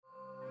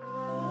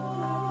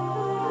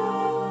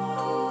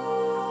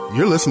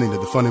You're listening to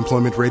the Fun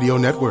Employment Radio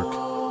Network. The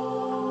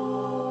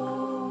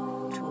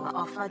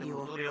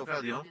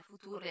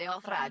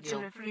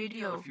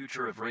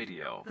future of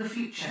radio. The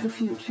future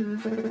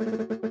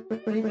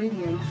of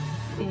radio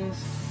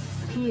is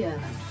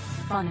here.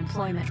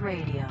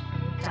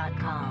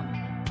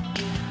 funemploymentradio.com.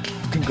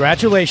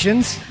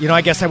 Congratulations.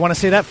 I guess I want to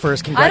say that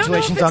first.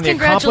 Congratulations on the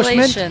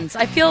accomplishment. Congratulations.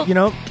 I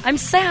feel, I'm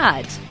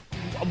sad.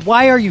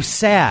 Why are you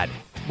sad?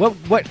 What?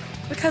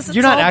 Because it's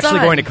You're not all actually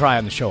done. going to cry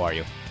on the show, are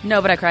you? No,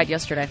 but I cried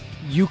yesterday.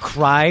 You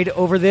cried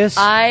over this?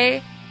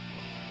 I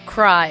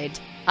cried.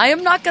 I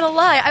am not going to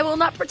lie. I will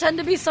not pretend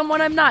to be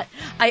someone I'm not.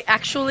 I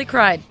actually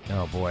cried.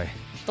 Oh, boy.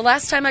 The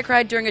last time I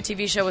cried during a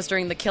TV show was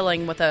during The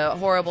Killing with a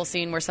horrible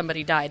scene where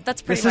somebody died.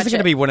 That's pretty much it. This isn't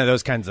going to be one of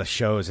those kinds of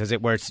shows, is it,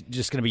 where it's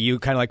just going to be you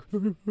kind of like...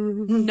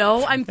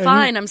 No, I'm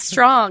fine. I'm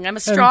strong. I'm a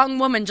strong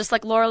woman, just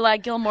like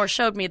Lorelai Gilmore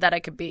showed me that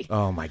I could be.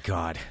 Oh, my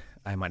God.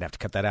 I might have to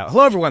cut that out.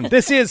 Hello, everyone.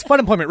 This is Fun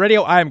Employment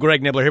Radio. I'm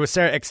Greg Nibler here with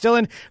Sarah X.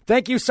 Dillon.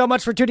 Thank you so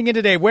much for tuning in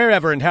today,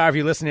 wherever and however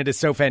you listen. It is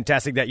so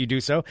fantastic that you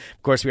do so.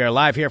 Of course, we are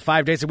live here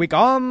 5 days a week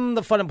on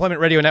the Fun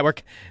Employment Radio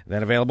Network,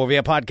 then available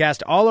via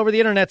podcast all over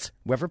the internet,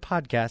 wherever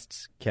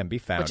podcasts can be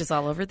found. Which is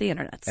all over the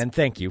internet. And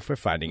thank you for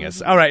finding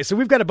us. All right, so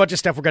we've got a bunch of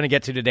stuff we're going to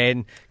get to today,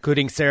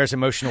 including Sarah's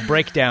emotional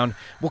breakdown.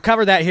 We'll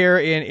cover that here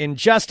in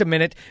just a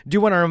minute. Do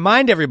want to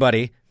remind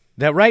everybody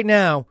that right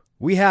now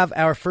we have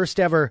our first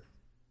ever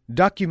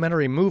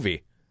documentary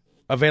movie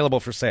available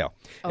for sale.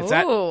 It's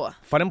at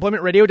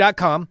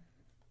funemploymentradio.com.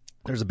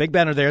 There's a big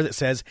banner there that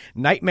says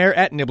Nightmare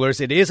at Nibler's.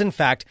 It is, in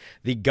fact,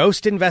 the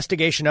ghost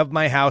investigation of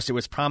my house. It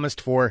was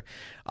promised for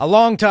a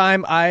long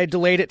time. I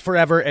delayed it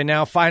forever, and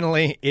now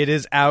finally it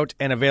is out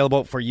and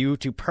available for you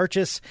to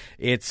purchase.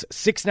 It's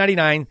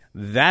 $6.99.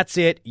 That's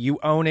it. You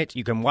own it.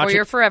 You can watch it. For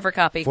your forever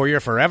copy. For your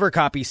forever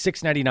copy,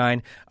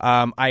 $6.99.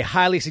 I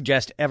highly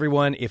suggest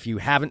everyone, if you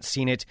haven't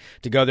seen it,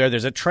 to go there.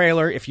 There's a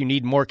trailer if you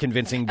need more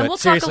convincing. But and we'll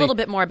talk a little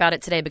bit more about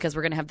it today because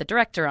we're going to have the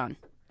director on.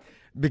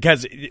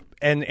 Because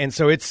and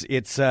so it's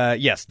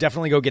yes,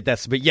 definitely go get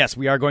that. But yes,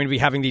 we are going to be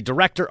having the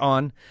director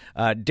on.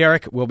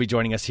 Derek will be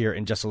joining us here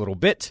in just a little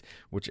bit,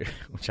 which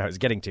I was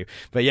getting to.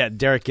 But yeah,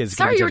 Derek is.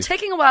 Sorry, you were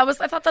taking a while.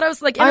 I thought that I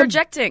was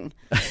interjecting.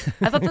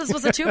 I thought this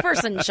was a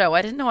 2-person show.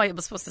 I didn't know I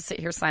was supposed to sit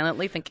here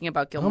silently thinking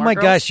about Gilmore. Oh my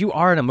Girls. gosh, you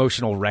are an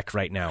emotional wreck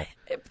right now.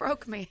 It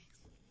broke me.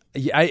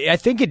 I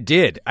think it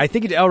did.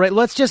 All right,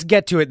 let's just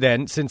get to it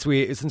then, since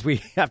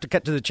we have to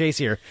cut to the chase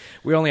here.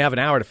 We only have an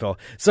hour to fill.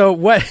 So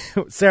what,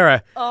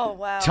 Sarah? Oh,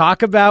 wow.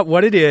 Talk about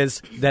what it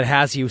is that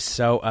has you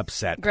so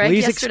upset. Greg,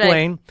 Please yesterday,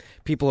 explain.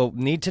 People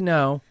need to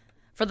know.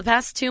 For the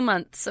past 2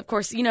 months, of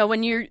course,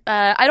 when you're,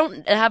 I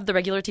don't have the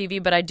regular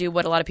TV, but I do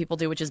what a lot of people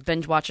do, which is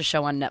binge watch a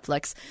show on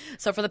Netflix.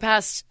 So for the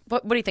past,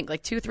 what do you think,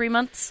 like 2-3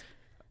 months?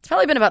 It's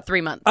probably been about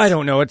 3 months. I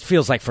don't know. It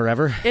feels like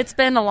forever. It's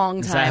been a long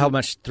time. Is that how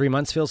much 3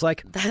 months feels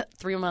like?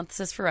 3 months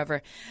is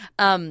forever.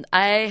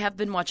 I have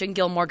been watching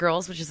Gilmore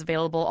Girls, which is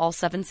available all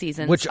 7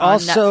 seasons which on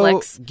also,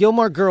 Netflix.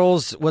 Gilmore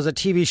Girls was a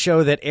TV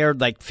show that aired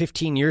like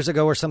 15 years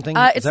ago or something?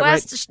 Is that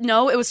right?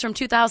 No, it was from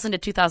 2000 to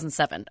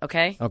 2007,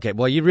 okay? Okay,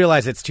 well, you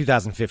realize it's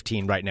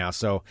 2015 right now,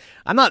 so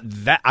I'm not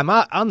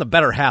on the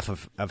better half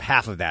of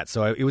half of that,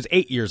 so it was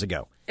 8 years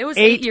ago. It was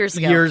 8 years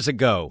ago. 8 years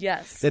ago.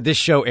 Yes. That this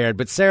show aired,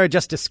 but Sarah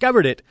just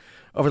discovered it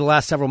over the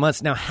last several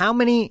months. Now, how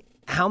many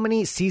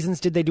seasons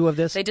did they do of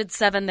this? They did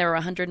 7. There were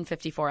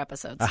 154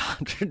 episodes.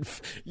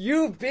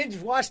 You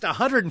binge-watched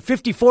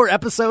 154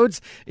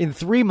 episodes in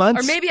 3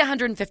 months? Or maybe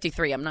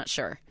 153, I'm not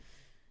sure.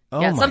 Oh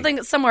yeah,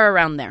 somewhere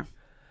around there.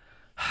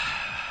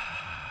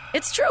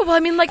 It's true. Well, I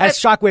mean, like... As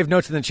Shockwave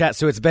notes in the chat,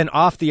 so it's been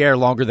off the air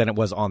longer than it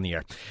was on the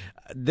air.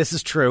 This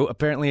is true.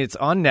 Apparently, it's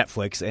on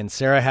Netflix, and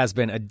Sarah has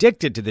been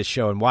addicted to this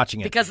show and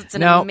watching it. Because it's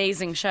an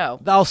amazing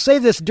show. I'll say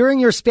this. During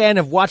your span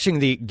of watching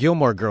the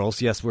Gilmore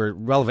Girls, yes, we're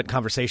relevant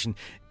conversation,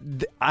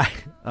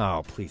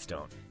 oh, please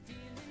don't.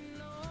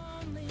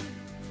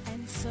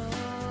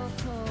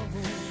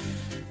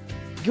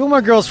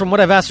 Gilmore Girls, from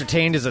what I've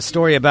ascertained, is a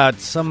story about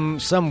some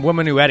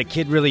woman who had a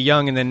kid really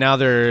young, and then now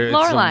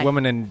it's a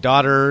woman and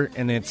daughter,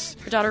 and it's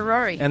her daughter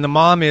Rory, and the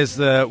mom is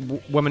the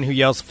woman who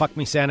yells "Fuck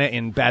me, Santa"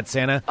 in Bad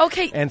Santa.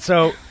 Okay, and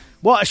so,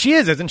 well, she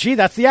isn't she?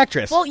 That's the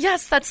actress. Well,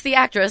 yes, that's the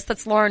actress.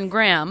 That's Lauren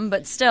Graham,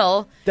 but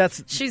still,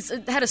 she's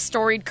had a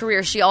storied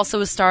career. She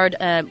also starred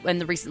in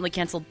the recently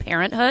canceled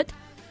Parenthood.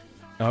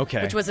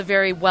 Okay. Which was a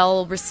very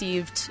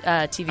well-received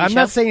TV show. I'm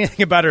not saying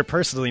anything about her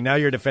personally. Now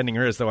you're defending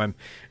her as though I'm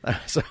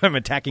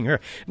attacking her.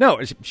 No,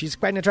 she's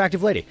quite an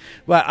attractive lady.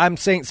 But I'm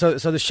saying, so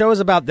the show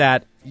is about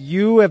that.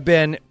 You have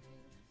been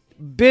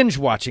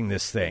binge-watching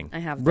this thing. I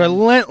have.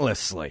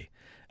 Relentlessly.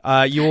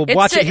 You will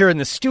watch it here in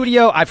the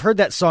studio. I've heard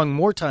that song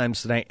more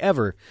times than I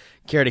ever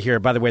care to hear.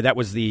 By the way, that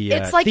was the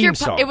theme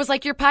song. It was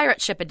like your pirate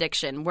ship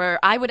addiction, where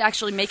I would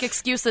actually make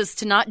excuses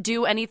to not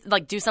do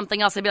do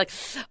something else. I'd be like,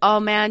 oh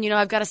man,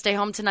 I've got to stay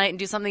home tonight and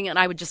do something, and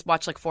I would just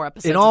watch like 4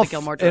 episodes of the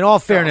Gilmore Girls. In all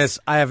fairness,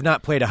 I have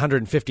not played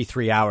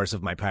 153 hours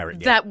of my pirate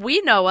yet. That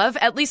we know of.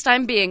 At least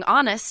I'm being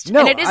honest.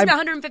 No, and it isn't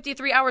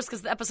 153 hours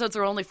because the episodes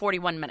are only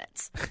 41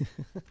 minutes.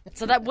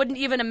 So that wouldn't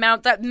even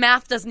amount. That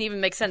math doesn't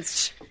even make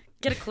sense.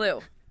 Get a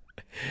clue.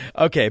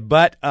 Okay,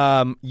 but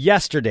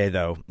yesterday,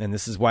 though, and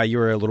this is why you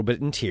were a little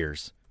bit in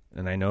tears,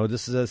 and I know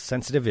this is a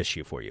sensitive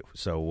issue for you,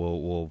 so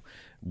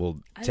we'll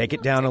take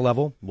it down a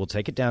level. We'll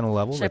take it down a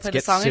level. Should I Let's play get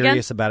the song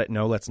serious again? about it.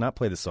 No, let's not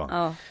play the song.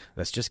 Oh.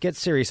 Let's just get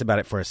serious about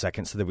it for a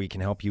second so that we can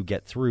help you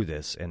get through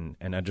this and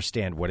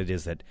understand what it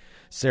is that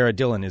Sarah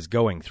Dillon is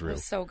going It through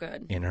was so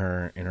good. in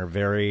her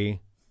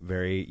very,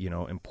 very,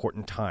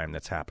 important time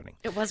that's happening.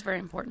 It was very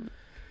important.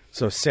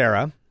 So,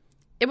 Sarah.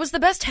 It was the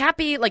best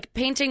happy,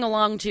 painting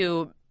along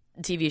to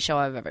TV show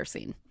I've ever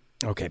seen.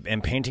 Okay,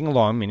 and painting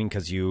along, meaning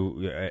because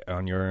you,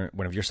 on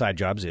one of your side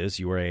jobs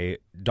you are a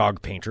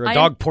dog painter,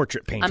 dog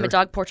portrait painter. I'm a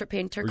dog portrait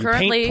painter. Or you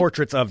Currently, paint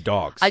portraits of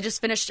dogs. I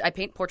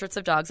paint portraits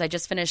of dogs. I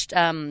just finished,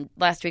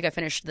 last week I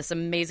finished this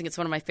amazing, it's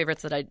one of my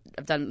favorites that I've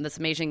done, this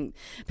amazing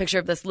picture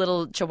of this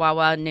little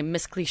chihuahua named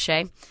Miss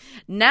Cliche.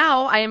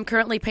 Now I am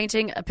currently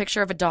painting a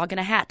picture of a dog in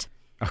a hat.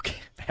 Okay,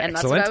 and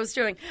that's what I was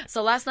doing.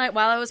 So last night,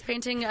 while I was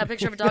painting a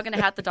picture of a dog in a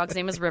hat, the dog's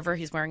name is River.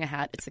 He's wearing a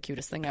hat. It's the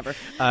cutest thing ever.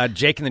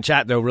 Jake in the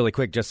chat, though, really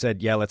quick, just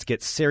said, yeah, let's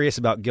get serious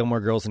about Gilmore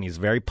Girls, and he's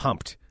very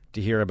pumped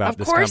to hear about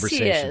this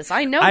conversation. Of course he is.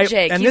 I know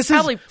Jake. And He's this is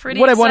probably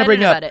pretty what I want to excited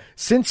bring up. about it.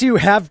 Since you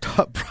have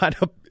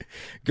brought up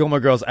Gilmore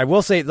Girls, I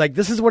will say,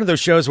 this is one of those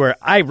shows where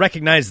I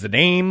recognize the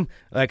name.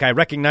 I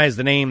recognize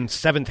the name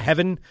Seventh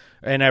Heaven,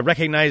 and I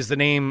recognize the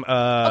name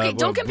Okay,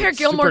 don't compare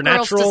Gilmore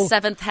Girls to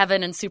Seventh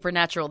Heaven and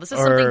Supernatural. This is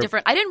something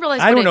different. I didn't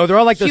realize I don't know. They're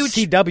all like huge...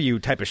 those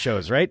CW type of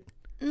shows, right?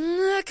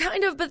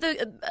 Kind of, but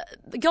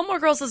the Gilmore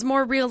Girls is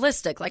more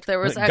realistic. There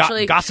was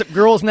actually... Gossip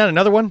Girl, isn't that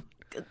another one?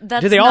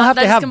 That's do they all have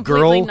to have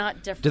girl?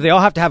 Not different. Do they all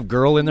have to have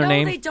girl in their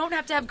name? No, they don't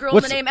have to have girl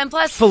in the name. And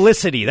plus,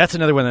 Felicity. That's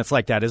another one that's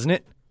like that, isn't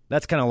it?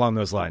 That's kind of along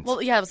those lines.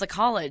 Well, yeah, it was a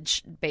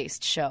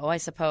college-based show, I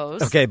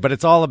suppose. Okay, but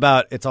it's all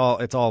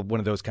one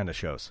of those kind of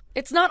shows.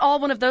 It's not all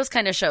one of those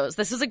kind of shows.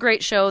 This is a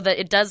great show that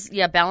it does,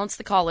 balance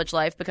the college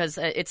life because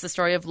it's the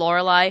story of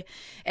Lorelai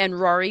and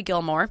Rory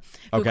Gilmore,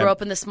 who grew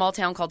up in this small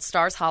town called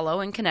Stars Hollow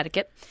in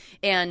Connecticut.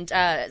 And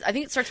I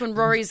think it starts when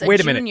Rory's a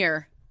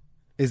junior.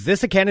 Is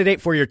this a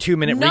candidate for your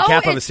 2-minute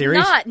recap of a series?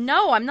 No, it's not.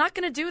 No, I'm not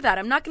going to do that.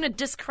 I'm not going to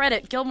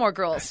discredit Gilmore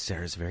Girls.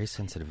 Sarah's very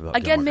sensitive about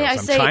Again, Gilmore may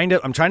Girls. I say...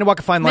 I'm trying to walk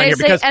a fine line here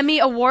because... because... Emmy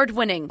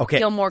award-winning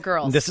Gilmore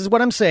Girls. This is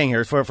what I'm saying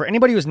here. For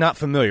anybody who's not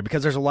familiar,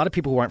 because there's a lot of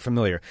people who aren't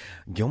familiar,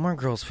 Gilmore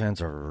Girls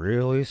fans are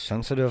really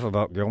sensitive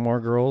about Gilmore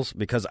Girls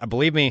because,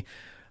 believe me,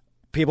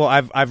 people,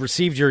 I've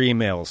received your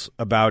emails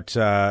about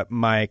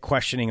my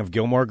questioning of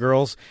Gilmore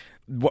Girls.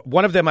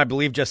 One of them, I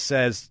believe, just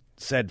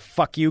said,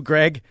 "Fuck you,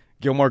 Greg.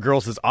 Gilmore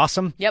Girls is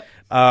awesome." Yep.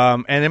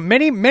 And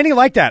many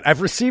like that.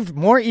 I've received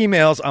more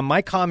emails on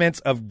my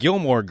comments of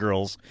Gilmore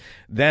Girls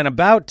than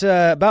about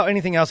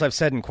anything else I've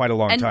said in quite a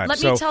long time.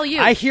 Let me tell you.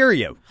 I hear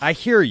you.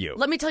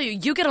 Let me tell you,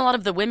 you get a lot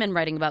of the women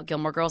writing about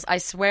Gilmore Girls. I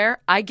swear,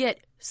 I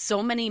get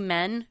so many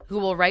men who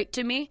will write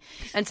to me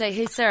and say,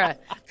 "Hey, Sarah,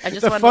 I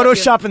just want to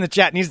Photoshop in the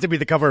chat needs to be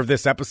the cover of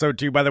this episode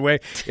too. By the way,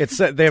 it's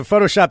they have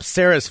photoshopped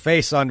Sarah's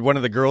face on one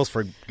of the girls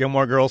for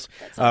Gilmore Girls.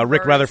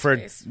 Rick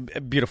Rutherford, face.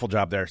 Beautiful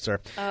job there, sir.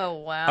 Oh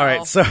wow! All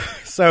right,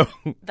 so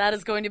that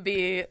is going to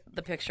be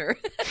the picture.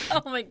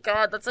 Oh my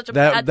God, that's such a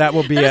that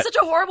will be that is such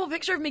a horrible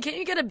picture of me. Can't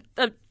you get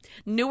a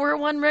newer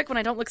one, Rick, when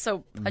I don't look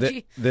so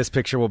pudgy? This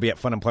picture will be at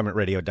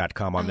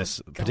funemploymentradio.com on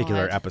this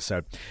particular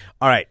episode.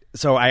 All right,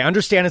 so I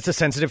understand it's a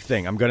sensitive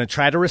thing. I'm going to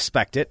try to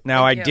respect it.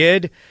 Now, I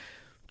did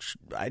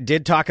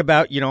talk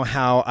about,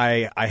 how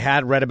I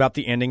had read about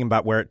the ending,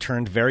 about where it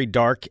turned very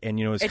dark, and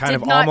it's kind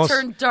of almost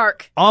turn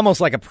dark,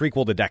 almost like a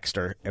prequel to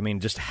Dexter. I mean,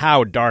 just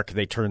how dark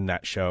they turned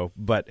that show.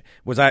 But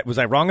was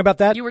I wrong about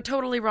that? You were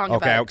totally wrong.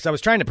 Okay, about it. because I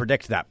was trying to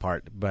predict that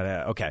part. But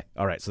okay,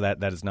 all right. So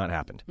that has not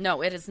happened.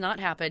 No, it has not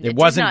happened. It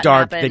wasn't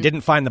dark. Happen. They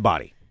didn't find the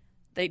body.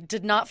 They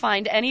did not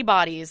find any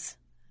bodies.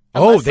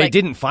 Oh, they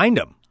didn't find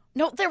them.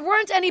 No, there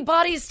weren't any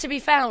bodies to be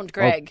found,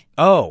 Greg.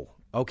 Oh.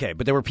 Okay,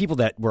 but there were people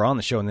that were on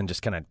the show and then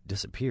just kind of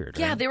disappeared.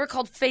 Yeah, right? They were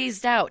called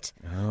phased out.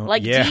 Oh,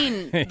 like yeah.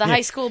 Dean, the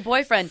high school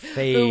boyfriend,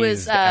 who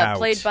was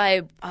played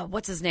by,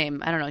 what's his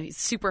name? I don't know. He's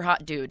super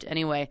hot dude.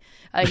 Anyway,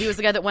 he was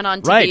the guy that went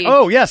on to right. be...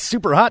 Oh, yes,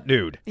 super hot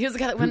dude. He was the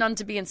guy that went on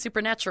to be in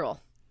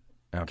Supernatural.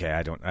 Okay,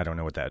 I don't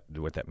know what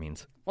that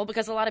means. Well,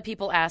 because a lot of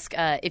people ask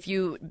if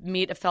you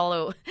meet a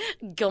fellow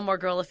Gilmore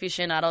Girl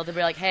aficionado, they'll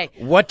be like, hey...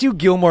 What do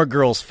Gilmore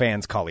Girls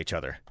fans call each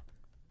other?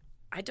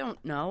 I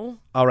don't know.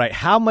 All right,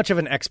 how much of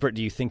an expert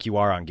do you think you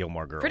are on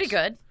Gilmore Girls? Pretty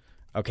good.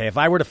 Okay, if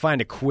I were to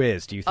find a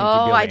quiz, do you think you'd be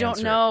able to I don't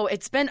answer know.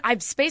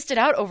 I've spaced it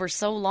out over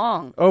so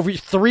long. Over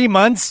 3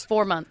 months?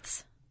 4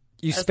 months.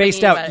 You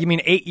spaced out, you mean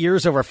 8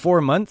 years over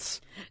 4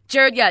 months?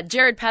 Jared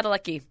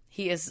Padalecki.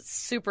 He is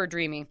super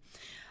dreamy.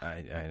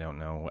 I don't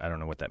know. I don't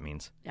know what that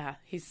means. Yeah,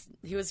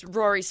 he was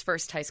Rory's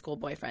first high school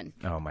boyfriend.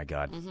 Oh, my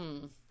God.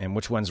 Mm-hmm. And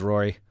which one's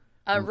Rory?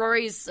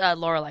 Rory's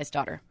Lorelai's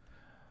daughter.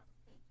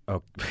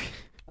 Oh,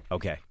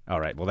 okay. All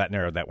right. Well, that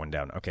narrowed that one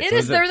down. Okay. It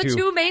is. They're the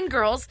two main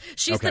girls.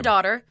 She's the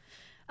daughter.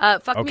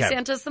 Fuck Me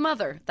Santa's the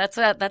mother. That's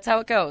how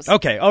it goes.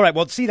 Okay. All right.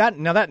 Well, see that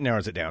now that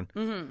narrows it down.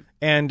 Mm-hmm.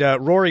 And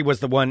Rory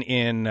was the one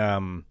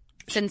in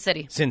Sin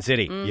City. Sin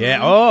City. Mm-hmm. Yeah.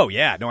 Oh,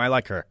 yeah. No, I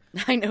like her.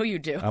 I know you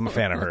do. I'm a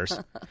fan of hers.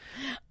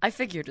 I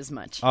figured as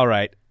much. All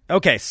right.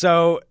 Okay.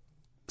 So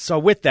So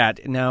with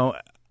that, now,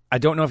 I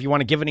don't know if you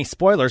want to give any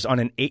spoilers on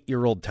an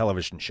 8-year-old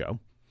television show,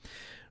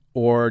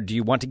 or do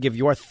you want to give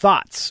your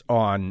thoughts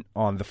on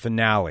the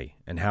finale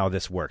and how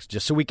this works,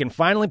 just so we can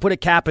finally put a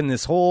cap in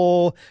this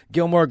whole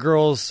Gilmore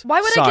Girls Why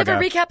would saga. I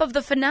give a recap of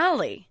the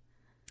finale?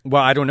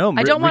 Well, I don't know.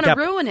 I don't want to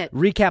ruin it.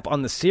 Recap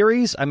on the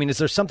series. I mean, is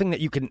there something that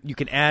you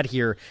can add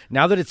here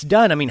now that it's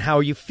done? I mean, how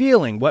are you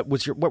feeling? What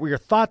were your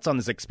thoughts on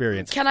this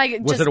experience? Can I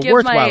was just it a give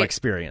worthwhile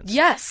experience?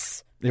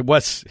 Yes. It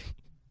was.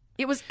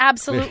 It was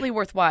absolutely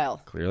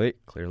worthwhile. Clearly,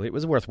 it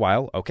was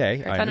worthwhile.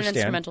 Okay, I found an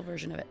instrumental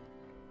version of it.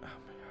 Oh my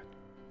god!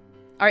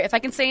 All right, if I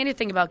can say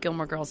anything about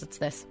Gilmore Girls, it's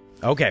this.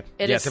 Okay.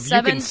 Yes, if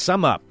you can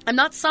sum up. I'm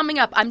not summing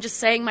up. I'm just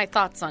saying my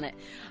thoughts on it.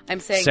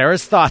 I'm saying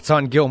Sarah's thoughts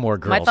on Gilmore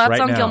Girls. My thoughts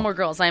right on now. Gilmore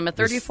Girls. I am a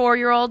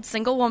 34-year-old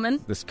single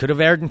woman. This could have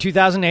aired in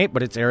 2008,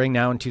 but it's airing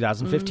now in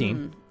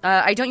 2015.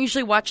 I don't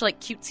usually watch like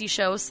cutesy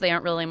shows, so they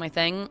aren't really my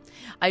thing.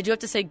 I do have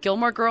to say,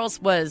 Gilmore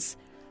Girls was.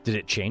 Did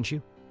it change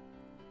you?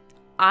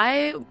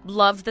 I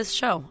love this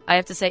show. I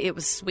have to say it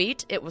was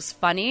sweet. It was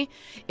funny.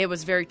 It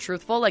was very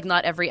truthful. Like,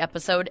 not every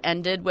episode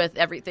ended with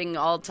everything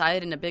all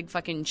tied in a big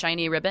fucking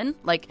shiny ribbon.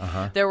 Like,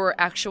 there were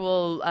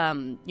actual,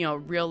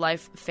 real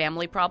life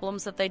family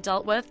problems that they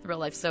dealt with, real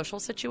life social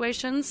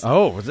situations.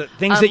 Oh,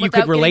 things that you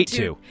could relate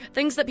to.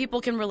 Things that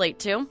people can relate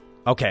to.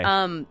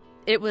 Okay.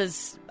 It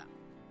was,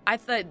 I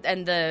thought,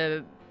 and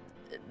the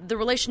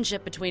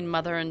relationship between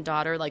mother and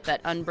daughter, like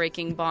that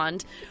unbreaking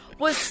bond,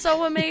 was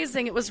so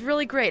amazing. It was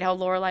really great how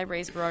Lorelai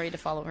raised Rory to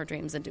follow her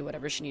dreams and do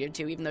whatever she needed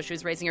to, even though she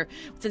was raising her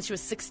since she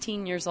was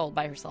 16 years old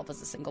by herself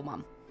as a single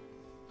mom.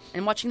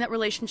 And watching that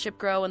relationship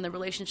grow and the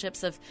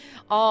relationships of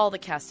all the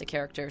cast of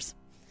characters,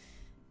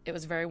 it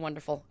was very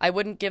wonderful. I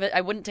wouldn't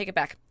take it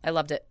back. I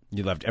loved it.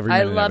 You loved every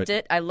minute of it. I loved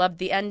it. I loved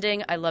the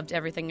ending. I loved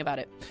everything about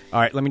it. All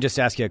right, let me just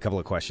ask you a couple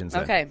of questions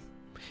then. Okay.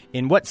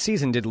 In what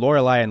season did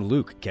Lorelai and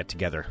Luke get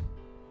together?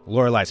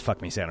 Lorelai's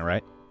Fuck Me Santa,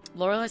 right?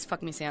 Lorelai's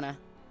Fuck Me Santa.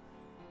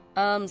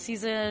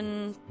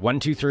 Season 1,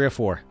 2, 3, or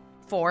 4?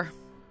 4.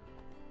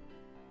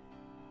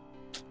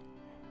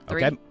 3?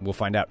 Okay, we'll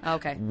find out.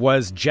 Okay.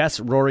 Was Jess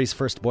Rory's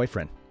first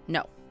boyfriend?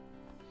 No.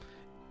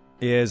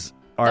 That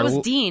was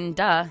Dean,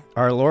 duh.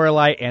 Are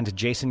Lorelai and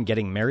Jason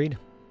getting married?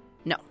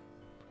 No.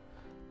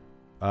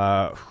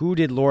 Who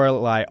did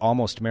Lorelai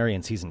almost marry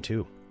in season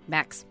 2?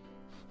 Max.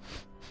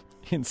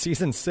 In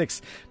season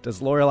 6,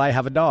 does Lorelai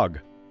have a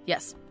dog?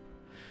 Yes.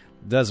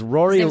 Does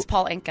Rory? His name's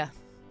Paul Anka.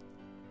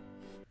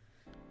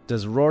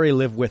 Does Rory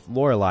live with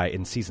Lorelai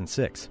in season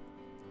 6?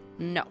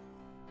 No.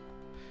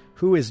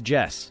 Who is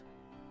Jess?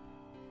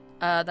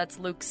 That's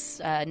Luke's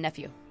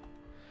nephew.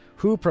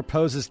 Who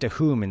proposes to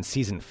whom in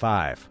season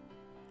 5?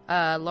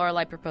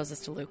 Lorelai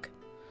proposes to Luke.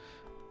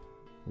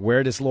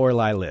 Where does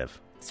Lorelai live?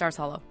 Stars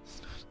Hollow.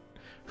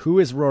 Who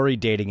is Rory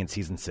dating in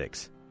season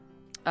 6?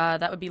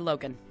 That would be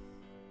Logan.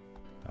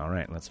 All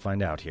right, let's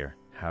find out here.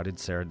 How did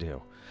Sarah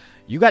do?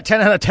 You got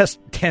 10 out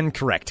of 10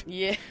 correct.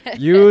 Yeah.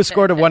 You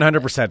scored a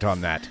 100%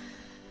 on that.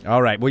 All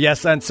right. Well,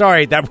 yes, and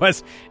sorry, that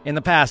was, in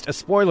the past, a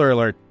spoiler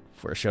alert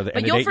for a show that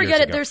ended 8 years ago. But you'll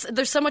forget it.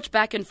 There's so much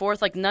back and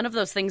forth. Like, none of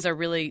those things are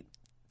really...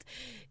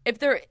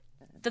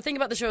 The thing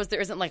about the show is there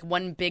isn't, like,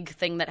 one big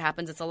thing that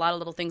happens. It's a lot of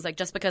little things. Like,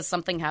 just because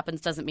something happens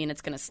doesn't mean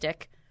it's going to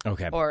stick.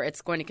 Okay. Or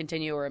it's going to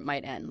continue or it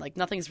might end. Like,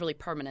 nothing's really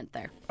permanent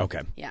there.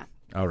 Okay. Yeah.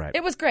 All right.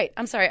 It was great.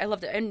 I'm sorry. I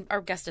loved it. And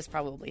our guest is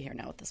probably here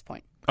now at this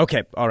point.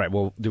 Okay. All right.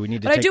 Well, do we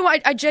need to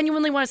I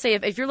genuinely want to say,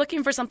 if you're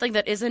looking for something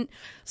that isn't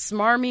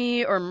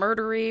smarmy or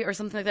murdery or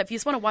something like that, if you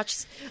just want to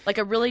watch, like,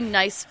 a really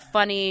nice,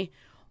 funny,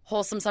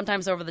 wholesome,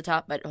 sometimes over the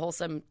top, but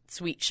wholesome,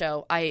 sweet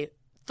show, I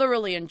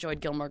thoroughly enjoyed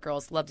Gilmore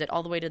Girls. Loved it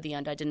all the way to the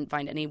end. I didn't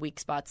find any weak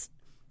spots.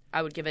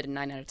 I would give it a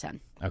 9 out of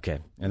 10. Okay.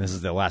 And this is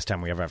the last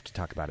time we ever have to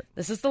talk about it.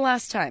 This is the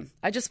last time.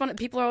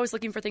 People are always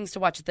looking for things to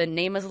watch. The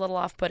name is a little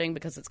off-putting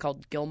because it's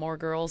called Gilmore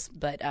Girls,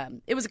 but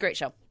it was a great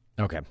show.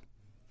 Okay.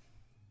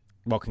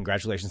 Well,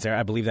 congratulations, Sarah.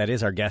 I believe that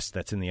is our guest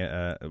that's in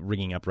the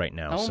ringing up right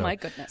now. Oh, so my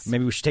goodness.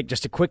 Maybe we should take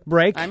just a quick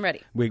break. I'm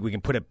ready. We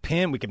can put a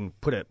pin. We can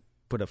put a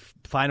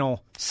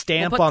final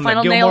stamp We'll put on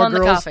final the Gilmore nail on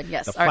Girls. the coffin,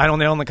 yes. The All right. final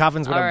nail in the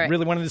coffin is what All I right.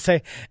 really wanted to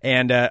say.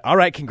 And all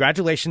right,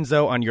 congratulations,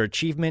 though, on your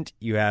achievement.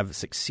 You have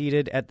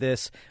succeeded at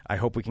this. I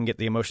hope we can get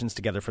the emotions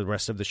together for the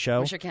rest of the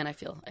show. We sure can. I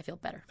feel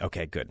better.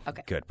 Okay, good.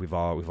 Okay. Good. We've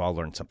all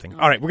learned something.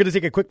 All right, we're going to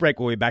take a quick break.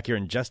 We'll be back here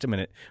in just a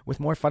minute with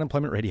more Fun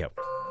Employment Radio.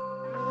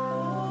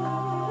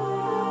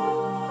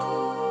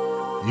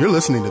 You're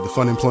listening to the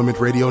Fun Employment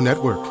Radio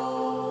Network.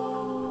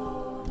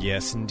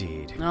 Yes,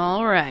 indeed.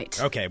 All right.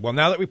 Okay, well,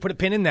 now that we put a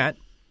pin in that,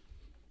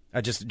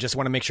 I just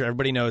want to make sure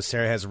everybody knows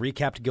Sarah has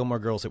recapped Gilmore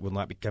Girls. It will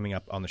not be coming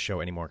up on the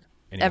show anymore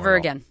Ever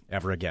again.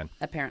 Ever again.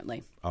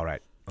 Apparently. All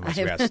right.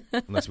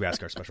 Unless we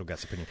ask our special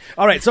guest's opinion.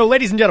 All right. So,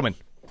 ladies and gentlemen,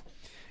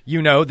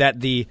 you know that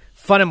the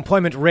Fun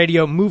Employment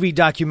Radio movie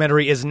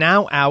documentary is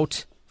now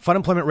out.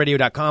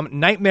 Funemploymentradio.com.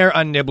 Nightmare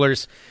on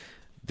Nibblers.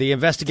 The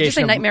investigation. Did you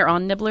say Nightmare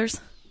on Nibblers?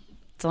 It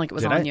sounded like it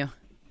was on you.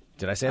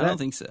 Did I say I that? don't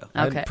think so.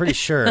 Okay. I'm pretty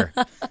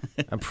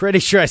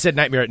sure. I said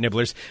Nightmare at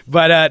Nibblers.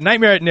 But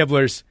Nightmare at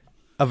Nibblers,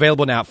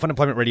 available now at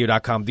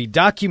funemploymentradio.com. The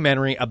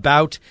documentary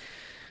about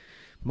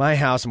my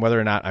house and whether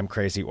or not I'm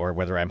crazy or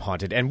whether I'm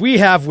haunted. And we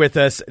have with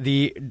us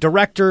the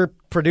director,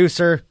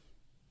 producer,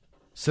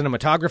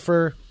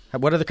 cinematographer.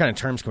 What other kind of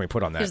terms can we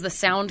put on that? He's the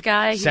sound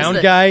guy.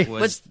 Sound guy?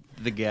 Was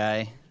the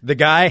guy. The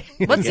guy?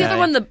 What's the other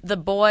one? The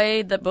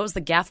boy? What was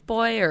the gaff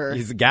boy? Or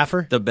He's the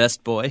gaffer? The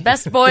best boy.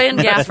 Best boy and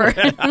gaffer.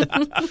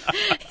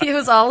 He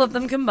was all of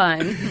them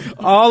combined.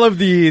 All of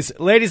these.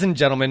 Ladies and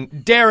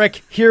gentlemen,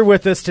 Derrick here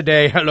with us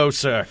today. Hello,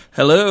 sir.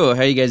 Hello,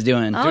 how you guys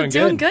doing? Oh,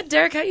 doing good,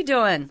 Derrick. How you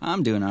doing?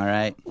 I'm doing all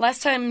right.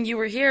 Last time you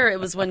were here,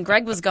 it was when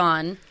Greg was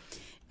gone.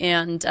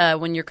 And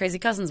when your crazy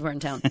cousins were in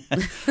town.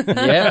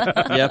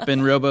 Yep,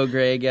 and Robo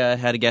Greg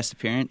had a guest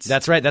appearance.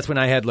 That's right. That's when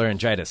I had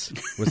laryngitis.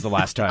 Was the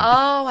last time.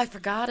 Oh, I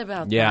forgot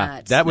about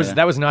that. That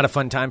was not a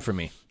fun time for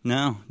me.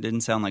 No,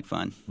 didn't sound like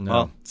fun. No.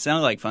 Well, it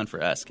sounded like fun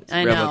for us. 'Cause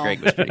I Robo know.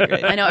 Greg was pretty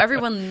great. I know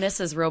everyone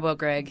misses Robo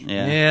Greg.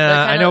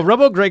 Yeah. I know.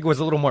 Robo Greg was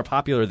a little more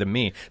popular than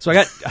me, so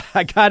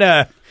I got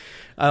a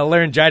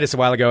laryngitis a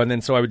while ago, and then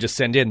so I would just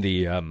send in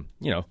the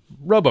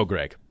Robo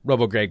Greg.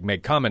 Robo Greg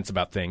made comments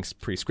about things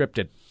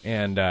pre-scripted,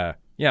 and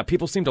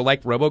people seem to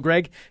like Robo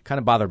Greg. Kind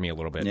of bothered me a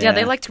little bit. Yeah,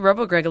 they liked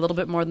Robo Greg a little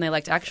bit more than they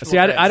liked actual. See,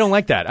 I don't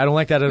like that. I don't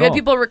like that at We had all.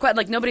 people request,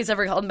 like, nobody's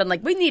ever called and been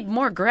like, we need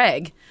more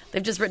Greg.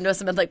 They've just written to us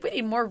and been like, we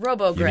need more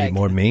Robo You Greg. need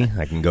more me?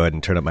 I can go ahead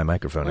and turn up my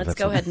microphone. Let's if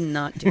that's go ahead and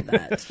not do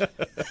that.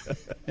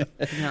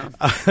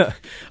 No.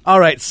 All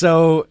right,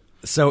 so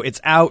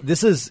it's out.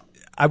 This is.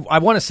 I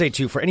want to say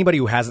too, for anybody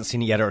who hasn't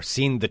seen it yet or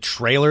seen the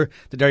trailer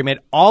that Derrick made,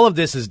 all of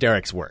this is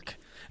Derrick's work.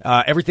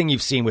 Everything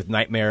you've seen with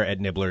Nightmare at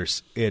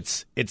Nibler's,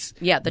 it's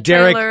the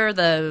Derrick, trailer,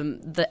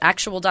 the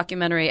actual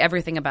documentary,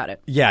 everything about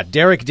it. Yeah,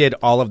 Derrick did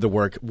all of the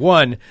work.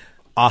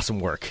 Awesome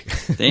work.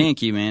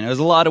 Thank you, man. It was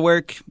a lot of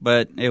work,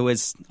 but it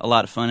was a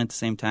lot of fun at the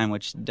same time,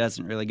 which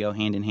doesn't really go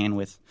hand in hand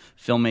with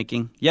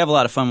filmmaking. You have a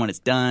lot of fun when it's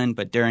done,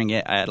 but during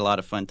it, I had a lot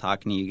of fun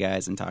talking to you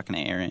guys and talking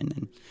to Aaron.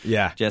 And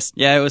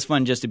it was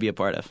fun just to be a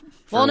part of.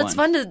 Well, and it's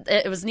fun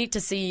it was neat to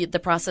see the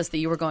process that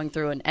you were going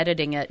through and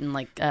editing it and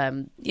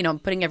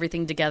putting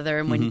everything together.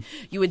 And when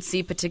you would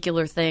see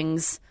particular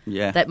things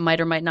that might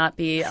or might not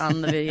be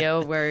on the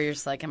video, where you're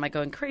just like, "Am I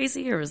going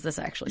crazy, or is this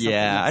actually something?"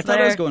 Yeah, that's I thought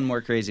there? I was going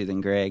more crazy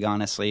than Greg,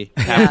 honestly.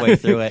 Halfway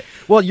through it.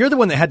 Well, you're the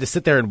one that had to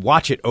sit there and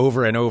watch it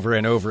over and over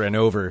and over and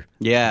over.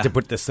 Yeah. To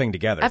put this thing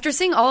together. After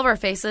seeing all of our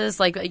faces,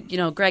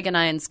 Greg and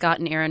I and Scott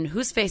and Aaron,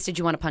 whose face did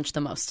you want to punch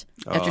the most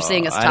after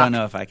seeing us talk? I don't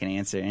know if I can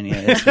answer any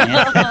of this,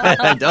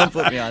 man. Don't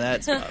put me on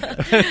that spot.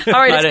 All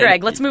right, it's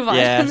Greg. Let's move on.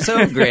 Yeah,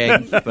 so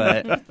Greg.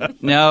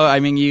 But no, I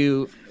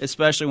mean,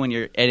 especially when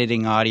you're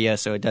editing audio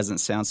so it doesn't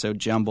sound so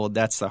jumbled,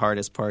 that's the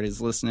hardest part,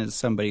 is listening to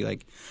somebody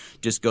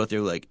just go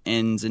through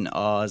ns and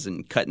ahs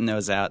and cutting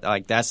those out.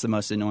 That's the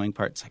most annoying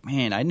part. It's like,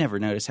 man, I never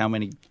noticed how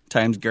many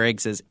times Greg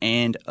says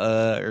and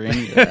or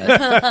any of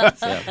that.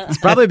 It's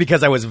probably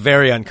because I was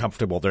very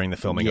uncomfortable during the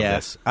filming of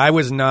this. I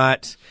was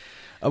not.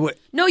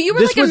 No, you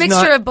were like a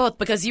mixture of both,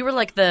 because you were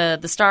like the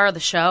star of the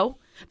show,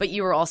 but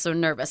you were also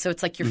nervous. So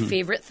it's like your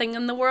favorite thing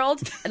in the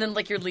world, and then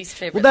like your least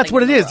favorite. Well, that's thing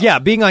what in it the is. world. Yeah,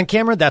 being on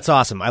camera, that's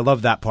awesome. I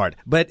love that part.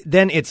 But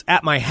then it's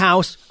at my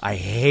house. I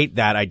hate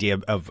that idea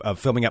of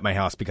filming at my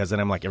house, because then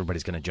I'm like,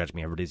 everybody's going to judge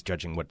me. Everybody's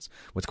judging what's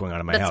going on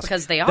in my house. That's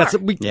because they are.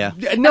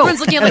 No, Everyone's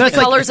looking at the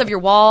colors of your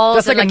walls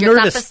that's and like your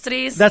nervous,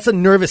 tapestries. That's a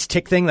nervous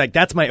tick thing. Like,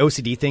 that's my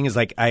OCD thing. Is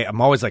like I'm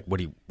always like,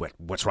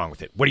 what's wrong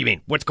with it? What do you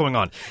mean? What's going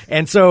on?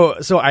 And so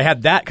I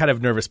had that kind of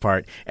nervous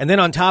part. And then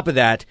on top of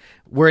that,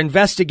 we're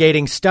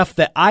investigating stuff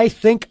that I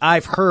think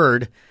I've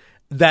heard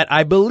that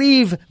I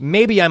believe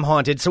maybe I'm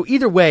haunted. So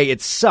either way,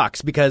 it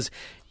sucks, because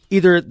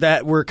either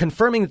that we're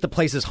confirming that the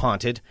place is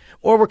haunted,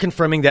 or we're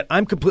confirming that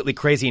I'm completely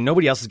crazy and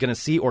nobody else is going to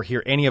see or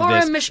hear any of Or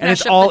a this, mishmash and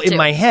it's of all the in two.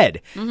 my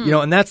head.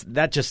 And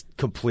that just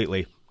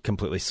completely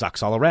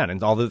sucks all around,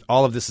 and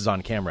all of this is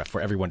on camera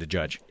for everyone to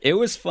judge. It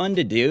was fun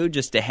to do,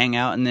 just to hang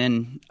out, and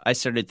then I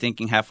started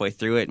thinking halfway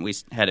through it, and we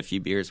had a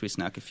few beers. We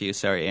snuck a few.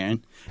 Sorry,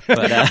 Aaron.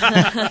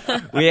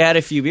 But we had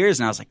a few beers,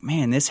 and I was like,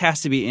 man, this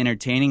has to be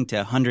entertaining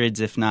to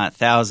hundreds, if not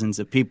thousands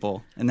of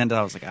people. And then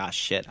I was like,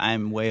 shit,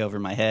 I'm way over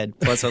my head.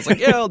 Plus, I was like,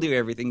 yeah, I'll do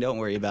everything. Don't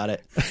worry about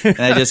it. And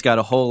I just got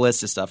a whole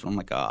list of stuff, and I'm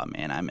like, oh,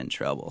 man, I'm in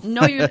trouble.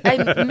 No,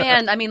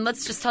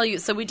 let's just tell you.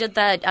 So we did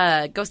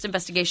that ghost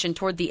investigation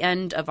toward the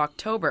end of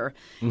October,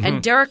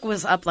 and Derrick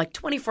was up like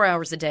 24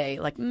 hours a day,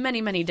 like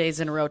many, many days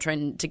in a row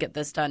trying to get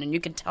this done. And you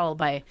can tell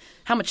by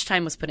how much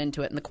time was put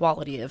into it and the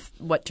quality of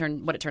what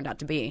it turned out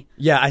to be.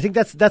 Yeah, I think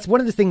that's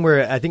one of the things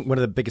where I think one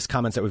of the biggest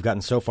comments that we've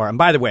gotten so far. And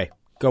by the way,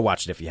 go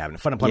watch it if you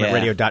haven't.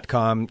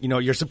 Funemploymentradio.com.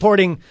 You're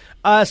supporting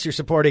us, you're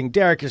supporting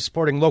Derrick, you're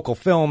supporting local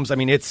films. I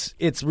mean, it's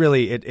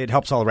really it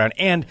helps all around.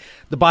 And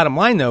the bottom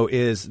line, though,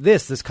 is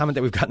this comment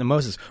that we've gotten the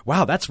most is,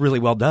 wow, that's really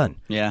well done.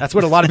 Yeah. That's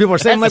what a lot of people are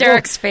saying. That's like,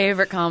 Derrick's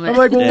favorite comment. I'm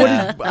like,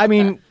 well, what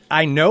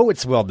I know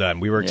it's well done.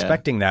 We were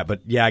expecting that, but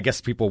yeah, I guess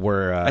people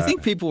were. I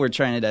think people were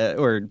trying to,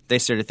 or they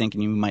started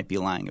thinking you might be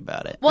lying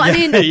about it. Well, I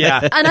mean, Yeah.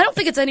 and I don't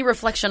think it's any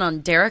reflection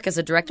on Derek as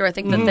a director. I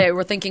think that they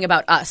were thinking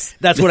about us.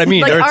 That's what I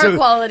mean. Like It's our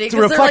quality. It's a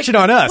 'cause they're reflection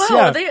like, on us.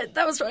 Wow, Yeah.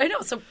 that was I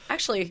know. So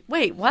actually,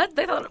 wait, what?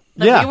 They thought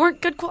that we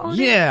weren't good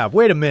quality. Yeah.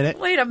 Wait a minute.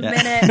 Wait a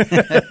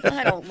minute.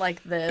 I don't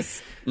like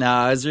this. No,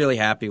 I was really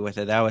happy with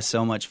it. That was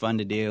so much fun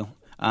to do.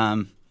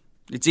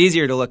 It's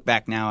easier to look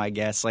back now, I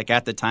guess. Like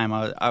at the time,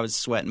 I was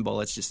sweating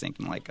bullets just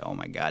thinking like, oh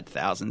my God,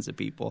 thousands of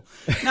people.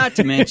 Not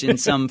to mention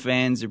some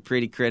fans are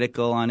pretty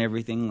critical on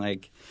everything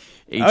like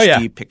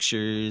HD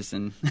pictures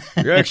and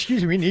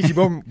Excuse me, it needs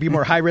to be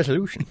more high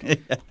resolution.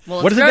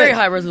 Well, What it's is it very that-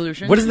 high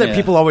resolution. What is it that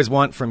people always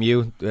want from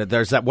you?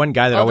 There's that one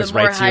guy that All always the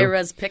more writes high you.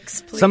 res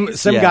pics, please.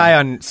 Some Yeah. guy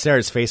on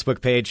Sarah's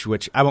Facebook page,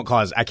 which I won't call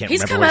his. I can't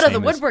He's remember come what out his of the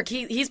name is. woodwork.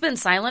 He's been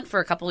silent for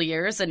a couple of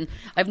years, and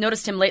I've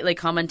noticed him lately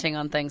commenting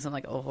on things. I'm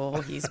like, oh,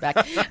 he's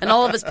back. And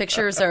all of his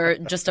pictures are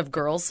just of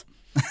girls,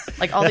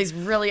 like all these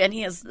really. And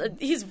he's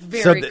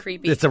very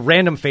creepy. It's a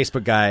random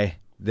Facebook guy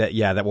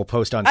that will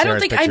post on I Sarah's don't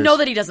think pictures. I know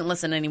that he doesn't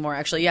listen anymore.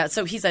 Actually, yeah.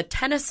 So he's a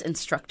tennis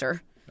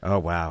instructor. Oh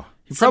wow.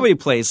 he probably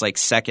plays like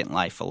Second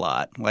Life a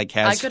lot. Like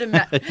has I could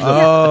imagine.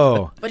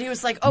 Oh, But he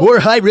was like, oh. more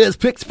high res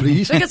pics,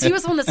 please. Because he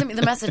was the one that sent me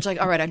the message, like,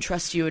 all right, I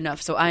trust you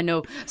enough, so I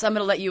know. So I'm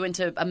going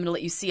to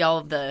let you see all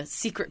of the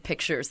secret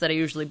pictures that I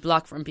usually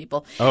block from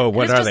people. Oh, And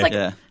what it's are just they? Like,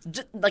 Yeah.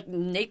 like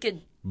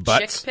naked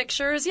Butts? chick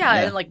pictures,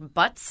 and like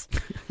butts.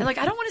 And like,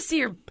 I don't want to see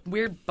your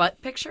weird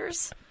butt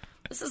pictures.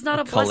 This is not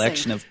a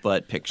collection blessing. of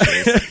butt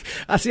pictures.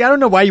 See, I don't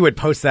know why you would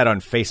post that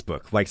on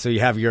Facebook. Like, so you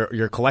have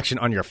your collection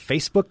on your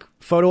Facebook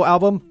photo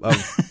album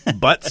of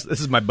butts. This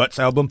is my butts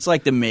album. It's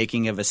like the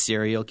making of a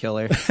serial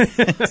killer.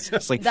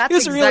 It's like, That's he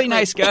was a really exactly-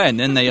 nice guy. And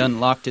then they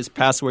unlocked his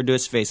password to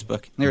his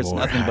Facebook. There's More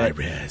nothing but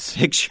high-res.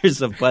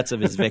 pictures of butts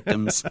of his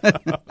victims.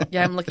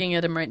 Yeah, I'm looking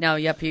at him right now.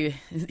 Yep,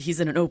 he's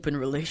in an open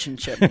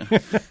relationship.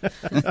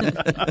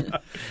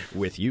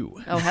 With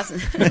you. Oh,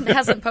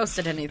 hasn't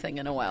posted anything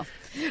in a while.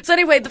 So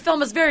anyway, the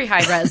film is very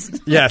high res.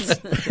 Yes.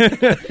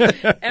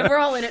 And we're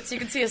all in it, so you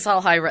can see us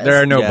all high res.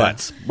 There are no Yeah.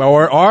 butts.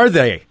 Or are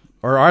they?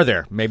 Or are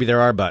there? Maybe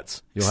there are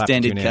butts. You'll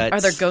Extended have to tune in.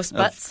 cuts. Are there ghost of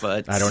butts?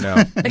 butts? I don't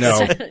know.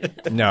 No.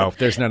 No,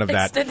 there's none of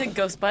that. Extended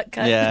ghost butt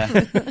cut.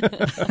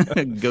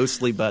 Yeah.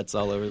 Ghostly butts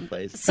all over the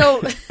place.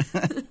 So,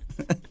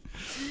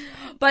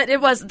 but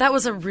that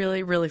was a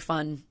really, really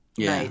fun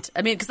Yeah. night.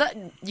 I mean, because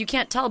you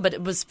can't tell, but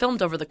it was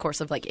filmed over the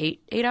course of like eight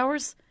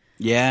hours.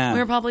 Yeah. We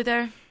were probably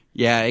there.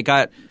 Yeah, it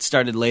got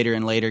started later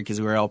and later because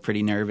we were all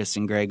pretty nervous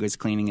and Greg was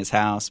cleaning his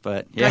house.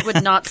 But yeah. Greg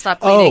would not stop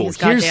cleaning Oh, his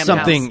goddamn here's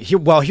something.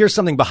 house. Here's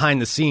something behind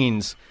the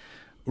scenes.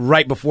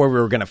 Right before we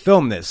were going to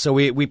film this, so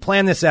we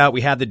planned this out.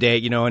 We had the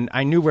date, and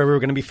I knew where we were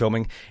going to be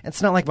filming.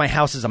 It's not like my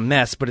house is a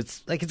mess, but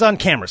it's like it's on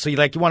camera, so you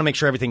want to make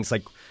sure everything's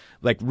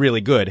like really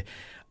good.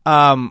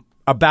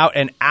 About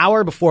an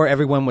hour before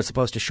everyone was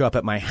supposed to show up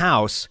at my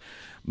house,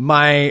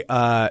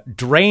 my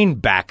drain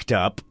backed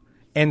up,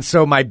 and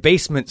so my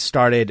basement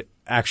started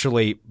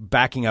actually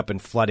backing up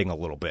and flooding a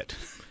little bit.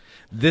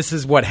 This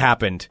is what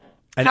happened.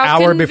 An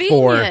How hour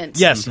before. convenient.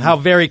 Yes, how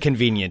very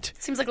convenient.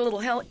 Seems like a little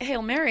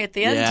Hail Mary at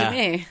the end Yeah. to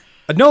me.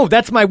 No,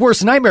 that's my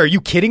worst nightmare. Are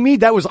you kidding me?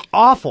 That was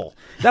awful.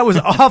 That was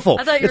awful.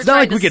 I thought you were it's not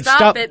trying like to we could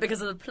stop it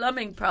because of the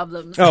plumbing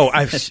problems. Oh,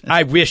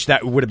 I wish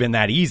that would have been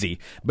that easy.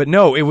 But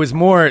no, it was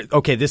more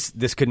okay. This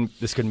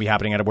couldn't be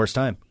happening at a worse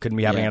time. Couldn't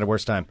be happening at a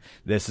worse time.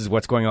 This is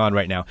what's going on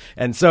right now.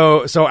 And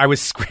so I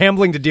was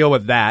scrambling to deal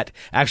with that.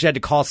 I actually had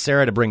to call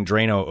Sarah to bring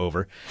Drano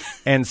over,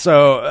 and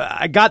so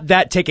I got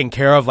that taken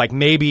care of. Like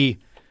maybe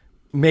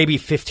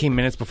 15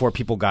 minutes before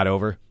people got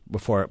over.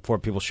 Before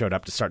people showed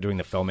up to start doing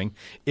the filming,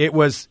 it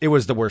was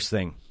the worst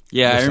thing.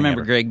 Yeah, Worst I thing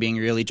remember ever. Greg being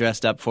really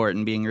dressed up for it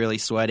and being really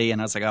sweaty,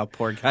 and I was like, "Oh,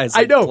 poor guy's." I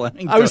like, know.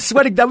 flooding I was to-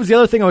 sweating. That was the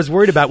other thing I was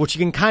worried about, which you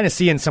can kind of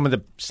see in some of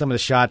the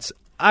shots.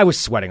 I was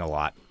sweating a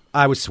lot.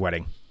 I was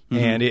sweating,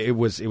 and it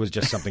was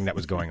just something that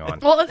was going on.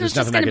 Well, it There's was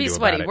just nothing I going to could be do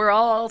sweaty. about it. We're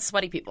all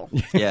sweaty people.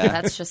 Yeah.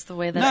 That's just the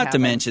way that it Not to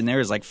happens. mention, there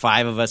was like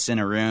 5 of us in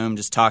a room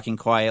just talking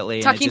quietly.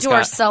 and it Talking just to got-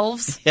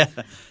 ourselves. Yeah.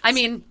 I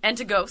mean, and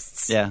to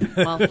ghosts. Yeah.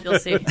 Well, you'll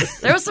see.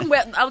 There was some.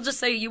 I'll just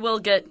say you will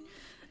get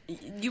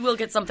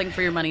something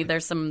for your money.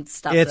 There's some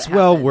stuff. It's that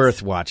well happens.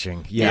 worth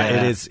watching. Yeah,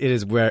 Yeah. it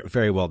is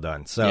very well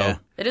done. So Yeah.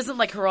 It isn't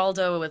like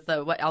Geraldo with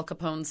Al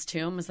Capone's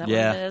tomb. Is that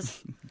Yeah. what it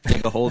is?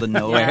 Dig a hole to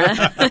nowhere.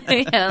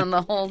 Yeah, in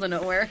the hole to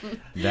nowhere.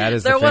 that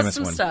is There the was famous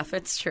some one. stuff.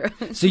 It's true.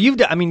 So you've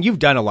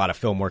done a lot of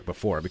film work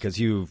before because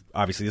you've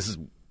obviously is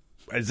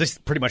this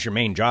pretty much your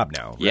main job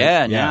now?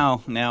 Right? Yeah,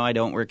 now I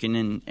don't work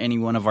in any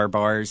one of our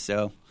bars,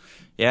 so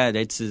yeah,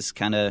 it's just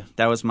kind of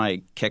that was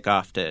my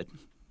kickoff to,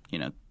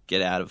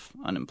 get out of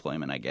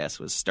unemployment. I guess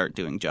was start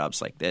doing jobs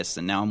like this,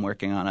 and now I'm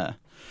working on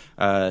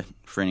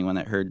for anyone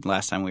that heard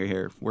last time we were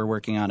here, we're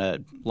working on a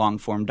long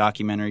form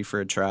documentary for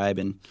a tribe,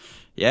 and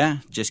yeah,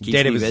 just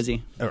keeps me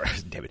busy.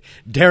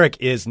 Derek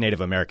is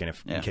Native American. In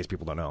Yeah. case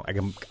people don't know,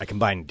 I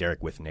combined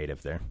Derek with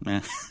Native there.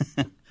 Yeah.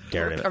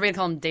 Derek. Are we going to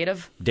call him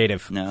Dative?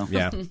 Dative. No.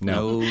 Yeah.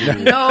 No.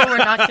 No, we're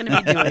not going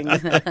to be doing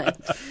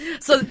that.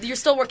 So you're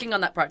still working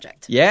on that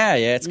project? Yeah.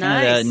 It's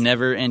kind Nice. of a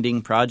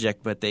never-ending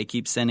project, but they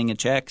keep sending a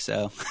check,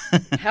 so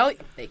Hell,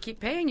 they keep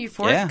paying you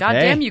for Yeah. it. God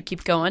damn, Hey. you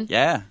keep going.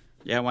 yeah.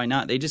 Yeah, why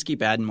not? They just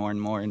keep adding more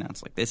and more, and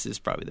it's like, this is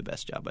probably the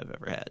best job I've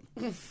ever had.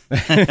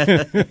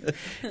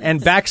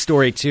 And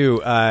backstory,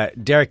 too,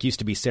 Derek used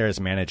to be Sarah's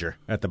manager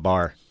at the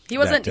bar. He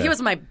wasn't. That, He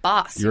was my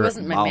boss. He you're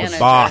wasn't my boss. manager.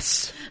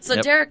 Boss. So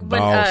Yep. Derek,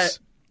 when Boss.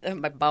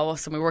 my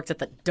boss, and we worked at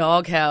the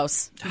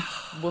Doghouse.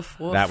 Woof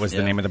woof. That was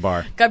the name of the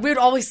bar. God, we would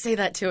always say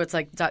that too. It's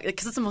like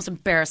because it's the most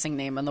embarrassing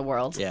name in the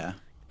world. Yeah.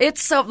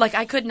 It's so like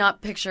I could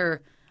not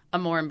picture a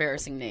more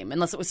embarrassing name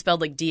unless it was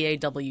spelled like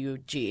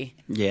DAWG.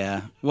 Yeah.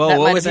 That Well, might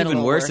what have was been a even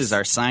little worse worse. is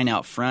our sign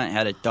out front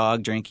had a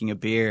dog drinking a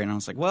beer, and I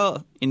was like,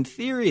 well, in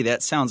theory,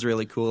 that sounds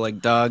really cool, like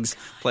dogs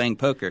playing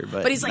poker.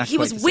 But But he's like not he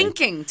quite was the same.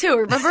 winking too.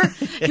 Remember,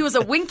 he was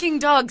a winking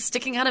dog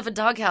sticking out of a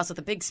doghouse with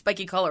a big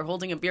spiky collar,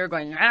 holding a beer,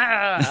 going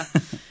ah.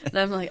 And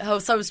I'm like, oh,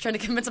 so I was trying to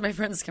convince my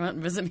friends to come out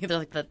and visit me. They're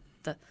like the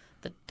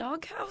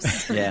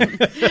doghouse. Yeah.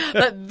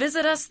 But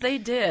visit us, they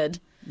did.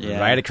 Yeah.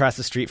 Right across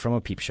the street from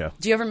a peep show.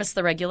 Do you ever miss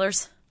the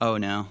regulars? Oh,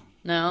 no.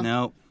 No.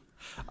 No.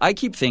 I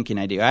keep thinking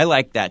I do. I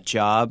like that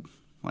job,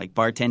 like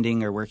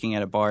bartending or working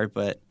at a bar,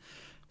 but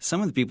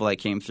some of the people that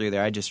came through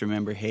there, I just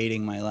remember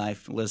hating my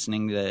life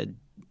listening to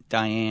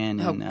Diane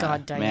and Oh,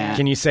 God, Diane. Matt.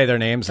 Can you say their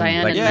names Diane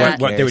and like and Matt.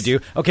 what they would do?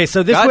 Okay,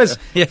 so this God- was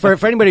Yeah. for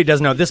anybody who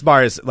doesn't know, this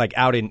bar is like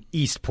out in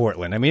East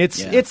Portland. I mean,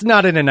 it's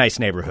not in a nice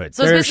neighborhood.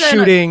 So it's there are basically in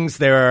a- shootings.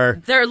 There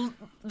are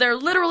They're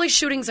literally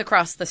shootings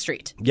across the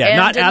street. Yeah, And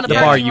not in at the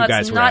bar parking you lots,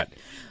 guys were not, at.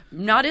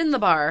 Not in the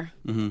bar.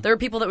 There were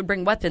people that would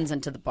bring weapons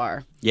into the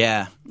bar.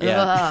 Yeah.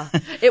 Yeah.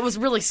 Ugh. It was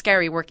really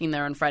scary working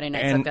there on Friday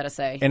nights, I've got to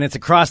say. and it's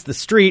across the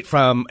street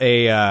from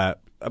a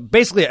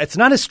basically it's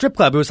not a strip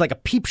club. It was like a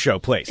peep show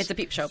place. It's a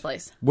peep show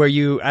place. where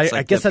you I, It's like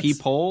I guess the that's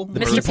peephole. the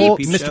Mr. peephole,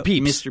 Peeps. Mr.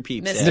 Peeps, Mr.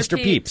 Peeps. Mr. Yeah.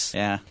 Mr. Peeps.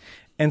 Yeah.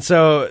 And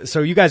so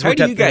you guys How worked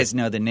do at you the- guys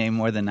know the name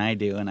more than I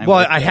do? And Well,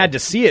 worked I there. had to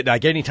see it.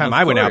 Like anytime Of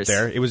I went out course.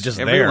 there, it was just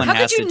Everyone How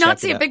there. has could you to not check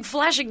see it a out. big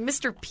flashing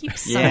Mr.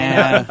 Peeps sign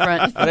Yeah. out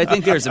front? But I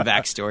think there's a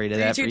backstory to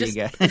that for you you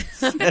just-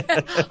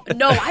 guys.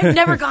 No, I've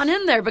never gone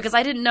in there because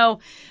I didn't know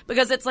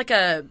because it's like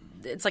a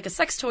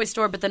sex toy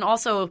store, but then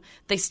also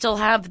they still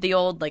have the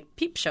old like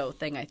peep show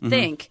thing. I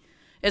think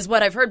is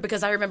what I've heard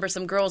because I remember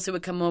some girls who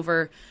would come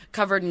over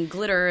covered in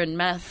glitter and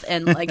meth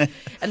and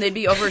and they'd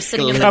be over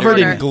sitting in the Covered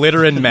corner. in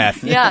glitter and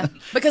meth. Yeah,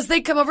 because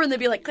they'd come over and they'd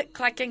be like click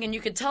clacking, and you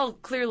could tell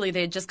clearly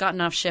they had just gotten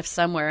off shift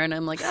somewhere. And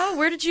I'm like, oh,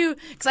 where did you?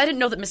 Because I didn't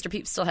know that Mr.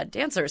 Peeps still had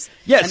dancers.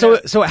 Yeah.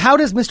 And So how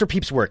does Mr.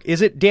 Peeps work?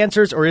 Is it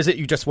dancers or is it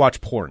you just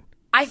watch porn?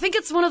 I think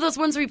it's one of those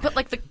ones where you put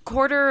like the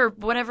quarter or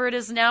whatever it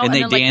is now, And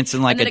they then, like, dance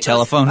in like and then a it goes-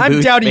 telephone I'm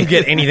booth. doubting you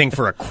get anything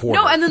for a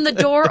quarter. No, and then the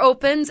door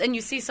opens and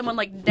you see someone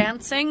like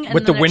dancing and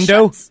With then the it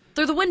window? shuts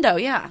through the window.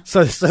 Yeah,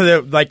 So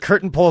the like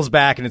curtain pulls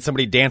back and then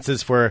somebody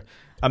dances for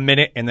a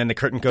minute and then the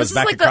curtain goes this is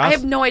back like across. I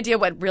have no idea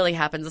what really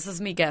happens. This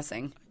is me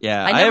guessing.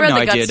 Yeah, I I, never have had no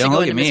the idea. guts to Don't go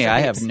look at into me. Mr.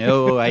 I Peeps. have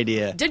no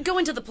idea. Did go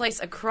into the place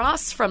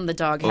across from the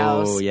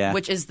Doghouse, Oh, yeah.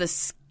 which is the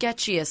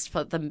sketchiest.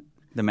 But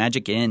The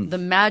Magic Inn. the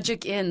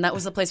Magic Inn, that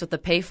was the place with the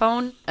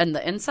payphone and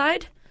the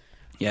inside.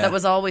 yeah. That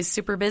was always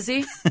super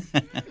busy.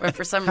 Or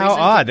for some How reason,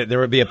 odd that there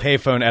would be a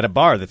payphone at a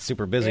bar that's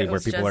super busy It where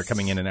was people are just-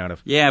 coming in and out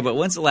of. Yeah, but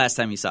when's the last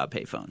time you saw a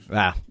payphone?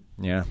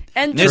 Yeah.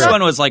 And This drug-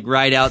 one was like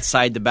right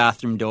outside the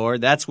bathroom door.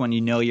 That's when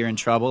you know you're in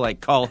trouble. Like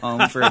call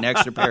home for an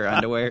extra pair of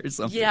underwear or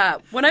something. Yeah,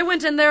 when I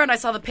went in there and I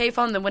saw the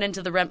payphone, then went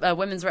into the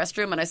women's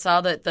restroom and I saw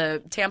that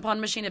the tampon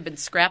machine had been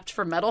scrapped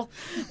for metal.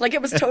 Like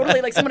it was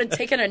totally like someone had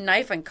taken a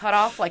knife and cut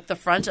off like the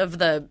front of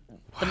the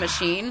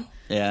machine.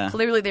 Yeah.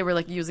 Clearly they were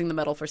like using the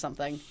metal for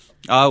something.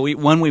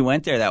 When we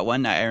went there that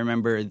one night, I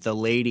remember the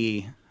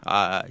lady,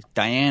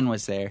 Diane,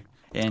 was there.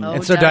 And Oh,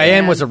 And so Diane.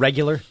 Diane was a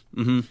regular.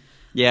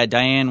 yeah,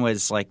 Diane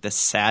was like the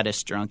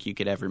saddest drunk you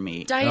could ever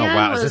meet. Diane Oh,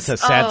 wow. Is was,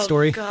 this a sad oh,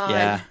 story? God.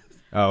 Yeah.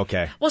 Oh,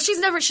 okay. Well, she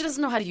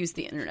doesn't know how to use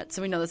the internet,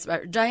 so we know this about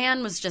her.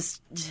 Diane was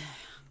just,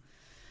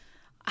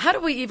 how do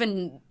we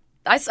even,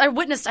 I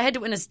had to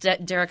witness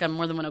Derek on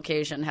more than one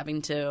occasion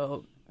having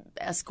to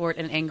escort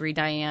an angry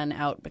Diane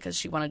out because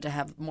she wanted to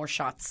have more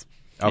shots.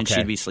 And Okay.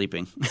 she'd be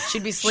sleeping.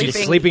 She'd be sleeping.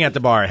 She's sleeping at the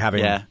bar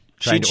having. Yeah.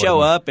 trying She'd to show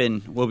order- up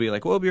and we'll be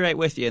like, we'll be right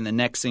with you. And the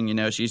next thing you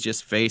know, she's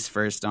just face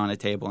first on a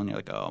table and you're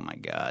like, oh my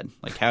God.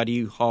 Like, how do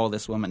you haul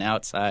this woman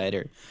outside?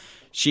 Or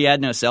she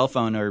had no cell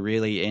phone or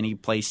really any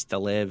place to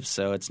live.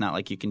 So it's not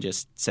like you can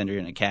just send her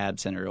in a cab,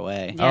 send her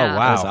away. Yeah. Oh, wow.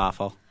 That was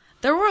awful.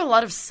 There were a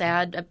lot of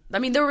sad, I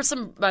mean, there were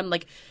some,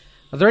 like,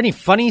 Are there any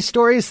funny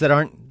stories that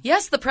aren't?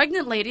 yes, the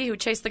pregnant lady who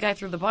chased the guy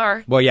through the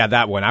bar. Well, yeah,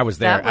 that one. I was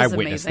there. That was I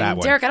witnessed amazing. that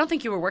one. Derek, I don't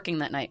think you were working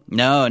that night.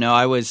 No,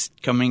 I was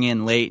coming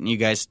in late and you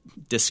guys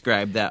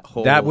described that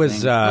whole That was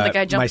thing. When the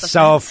guy jumped the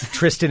myself,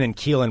 Tristan, and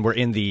Keelan were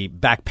in the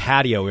back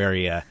patio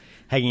area,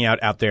 hanging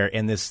out there,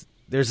 and there's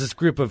this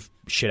group of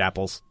shit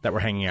apples that were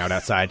hanging out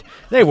outside.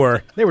 They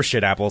were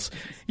shit apples.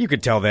 You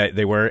could tell that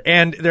they were.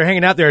 And they're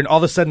hanging out there, and all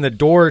of a sudden the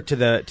door to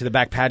the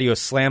back patio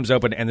slams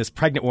open, and this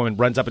pregnant woman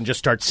runs up and just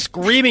starts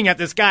screaming at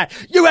this guy.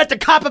 You at the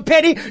Copper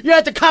Penny? You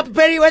at the Copper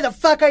Penny? What the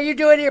fuck are you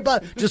doing here?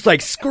 Just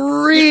like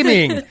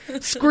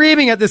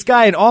screaming at this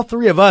guy, and all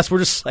three of us were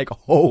just like,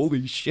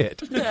 holy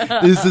shit.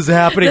 This is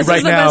happening right now. This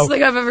is the best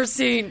thing I've ever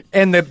seen.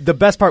 And the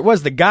best part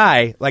was the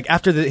guy, like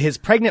after his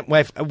pregnant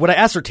wife, what I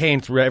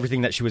ascertained through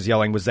everything that she was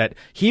yelling was that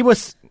he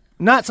was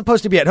not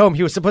supposed to be at home.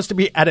 He was supposed to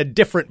be at a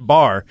different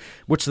bar,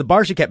 which the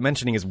bar she kept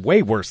mentioning is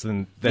way worse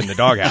than the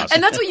Doghouse.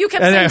 And that's what you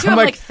kept saying too. I'm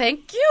like,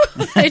 thank you.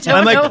 I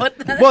don't know what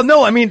that is. Well,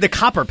 no, I mean the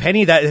Copper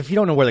Penny. That if you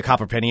don't know where the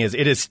Copper Penny is,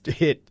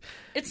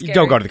 It's you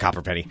don't go to the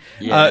Copper Penny.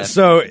 Yeah.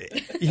 So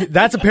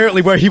that's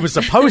apparently where he was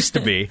supposed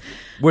to be,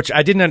 which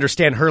I didn't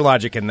understand her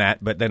logic in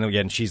that. But then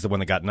again, she's the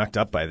one that got knocked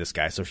up by this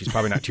guy, so she's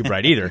probably not too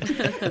bright either.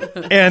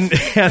 and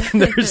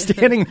they're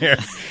standing there,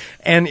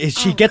 and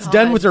she gets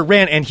done with her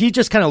rant, and he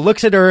just kind of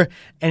looks at her,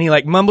 and he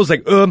like mumbles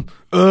like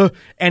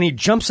and he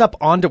jumps up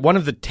onto one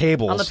of the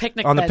tables on the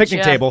picnic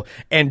bench, table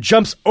and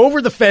jumps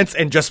over the fence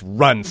and just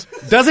runs.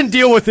 Doesn't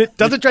deal with it.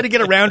 Doesn't try to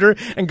get around her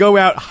and go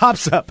out.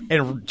 Hops up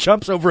and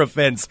jumps over a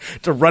fence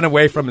to run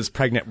away from his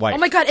pregnant wife. Oh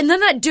my God. And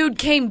then that dude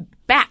came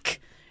back.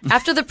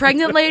 After the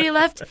pregnant lady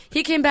left,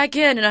 he came back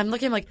in, and I'm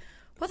looking like,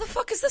 what the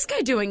fuck is this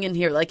guy doing in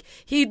here? Like,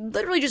 he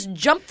literally just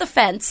jumped the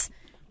fence.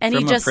 And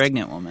From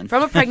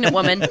a pregnant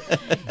woman.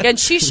 And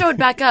she showed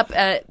back up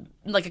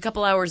like a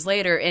couple hours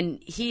later, and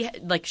she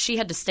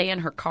had to stay in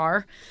her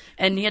car,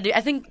 and he had to.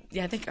 I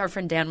think our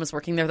friend Dan was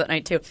working there that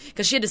night too,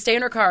 because she had to stay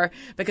in her car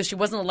because she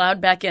wasn't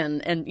allowed back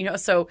in, and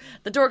so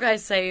the door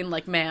guy's saying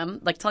like, "Ma'am,"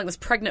 like telling this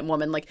pregnant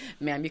woman like,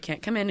 "Ma'am, you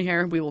can't come in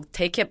here. We will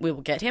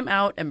get him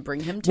out and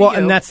bring him to you." Well,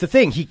 and that's the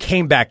thing. He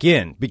came back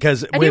in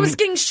because he was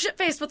getting shit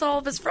faced with all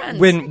of his friends.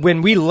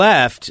 When we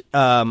left.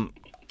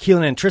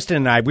 Keelan and Tristan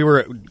and I, we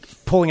were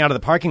pulling out of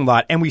the parking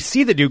lot, and we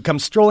see the dude come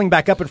strolling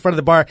back up in front of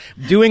the bar,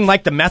 doing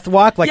like the meth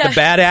walk, like the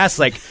badass,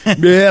 like,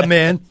 yeah,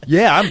 man,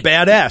 yeah, I'm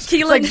badass.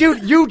 It's like,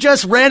 dude, you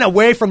just ran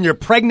away from your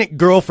pregnant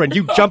girlfriend.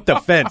 You jumped the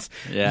fence.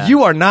 Yeah.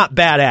 You are not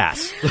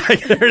badass.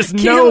 Like, there's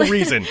no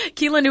reason.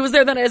 Keelan, who was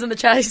there that night in the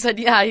chat, he said,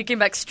 yeah, he came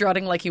back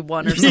strutting like he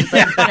won or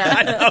something.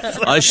 Yeah.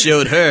 I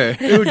showed her.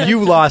 Dude,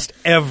 you lost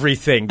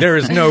everything. There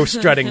is no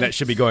strutting that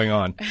should be going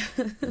on.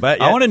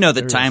 But I want to know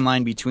the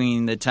timeline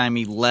between the time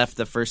he left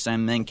the first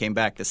time and then came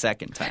back the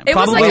second time. It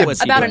Probably was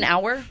like about an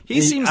hour.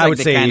 He seems like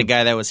the kind of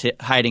guy that was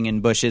hiding in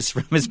bushes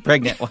from his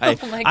pregnant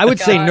wife. Oh I would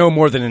say no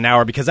more than an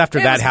hour, because after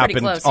that happened,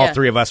 close, all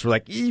three of us were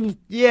like,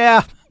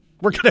 yeah,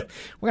 we're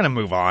gonna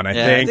move on. I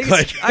think.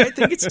 I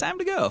think it's time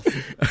to go.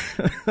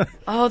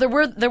 Oh,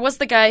 there was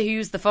the guy who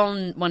used the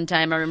phone one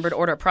time. I remember to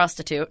order a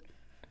prostitute.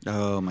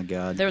 Oh my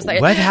God! There was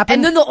that. What happened?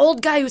 And then the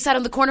old guy who sat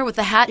in the corner with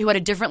the hat, who had a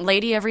different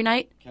lady every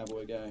night.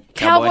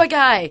 Cowboy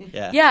guy.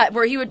 Yeah,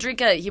 where he would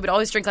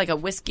always drink like a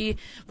whiskey,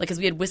 like because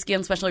we had whiskey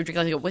on special. He'd drink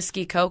like a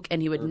whiskey Coke,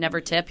 and he would never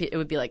tip. It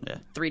would be like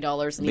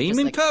 $3. And Beam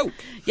and Coke.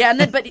 Yeah, and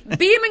then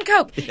Beam and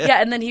Coke.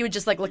 Yeah, and then he would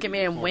just like look at me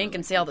and wink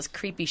and say all this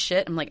creepy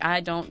shit. I'm like,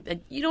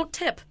 you don't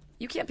tip.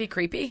 You can't be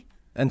creepy.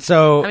 And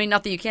so, I mean,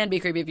 not that you can be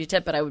creepy if you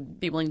tip, but I would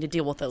be willing to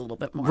deal with it a little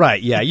bit more.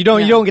 Right? Yeah, you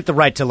don't get the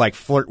right to like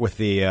flirt with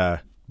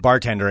the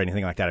bartender or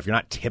anything like that if you're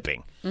not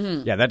tipping.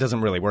 Mm-hmm. Yeah, that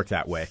doesn't really work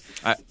that way.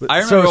 I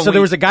remember so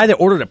there was a guy that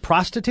ordered a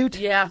prostitute?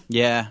 Yeah.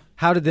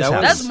 How did this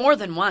happen? That's more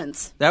than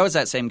once. That was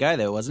that same guy,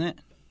 though, wasn't it?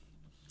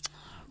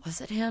 Was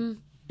it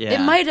him? Yeah.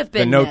 It might have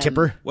been the no him.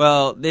 tipper?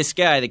 Well, this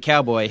guy, the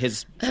Cowboy,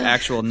 his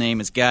actual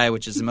name is Guy,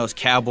 which is the most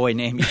cowboy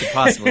name you could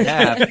possibly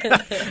have.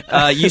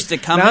 Used to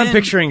come now in. I'm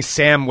picturing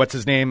Sam, what's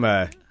his name?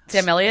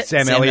 Sam Elliott?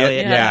 Sam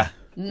Elliott, yeah.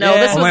 No,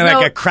 this was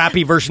like a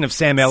crappy version of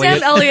Sam Elliott.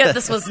 Sam Elliott,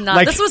 this was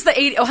not. This was the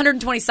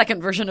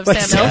 122nd version of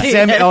Sam Elliott.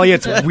 Sam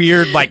Elliott's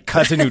weird like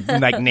cousin who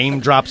like name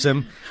drops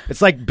him.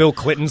 It's like Bill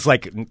Clinton's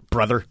like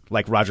brother,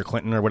 like Roger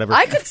Clinton or whatever.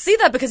 I could see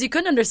that because you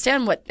couldn't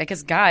understand what I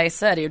guess Guy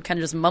said. He would kind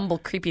of just mumble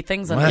creepy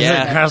things on his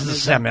how's the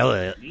Sam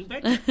Elliott? My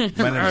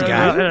name's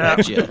Guy.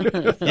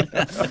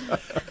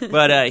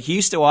 But he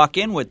used to walk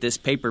in with this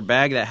paper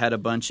bag that had a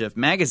bunch of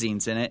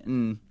magazines in it,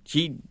 and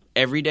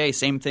every day,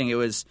 same thing. It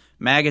was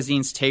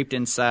magazines taped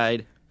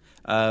inside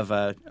of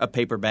a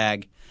paper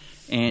bag.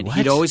 And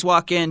he'd always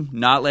walk in,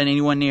 not let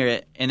anyone near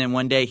it. And then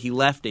one day he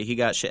left it. He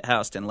got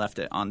shit-housed and left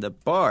it on the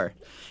bar.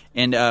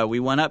 And we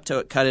went up to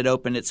it, cut it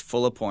open. It's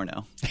full of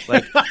porno.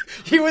 Like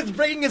he was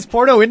bringing his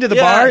porno into the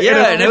bar?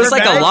 Yeah, and it was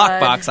like bag? a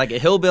lockbox, like a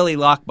hillbilly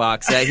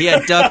lockbox that he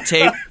had duct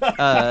tape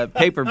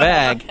paper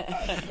bag.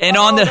 And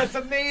that's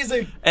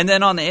amazing. And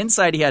then on the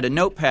inside, he had a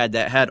notepad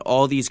that had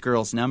all these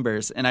girls'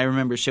 numbers. And I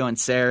remember showing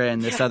Sarah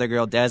and this other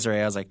girl, Desiree.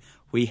 I was like,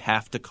 we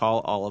have to call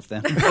all of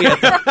them.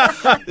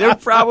 They're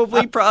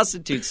probably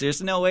prostitutes.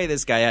 There's no way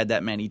this guy had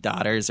that many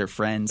daughters or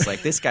friends.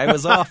 Like, this guy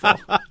was awful.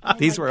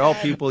 These were all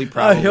people he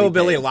probably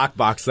Hillbilly paid.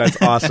 Lockbox.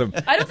 That's awesome.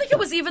 I don't think it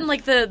was even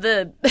like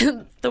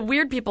the the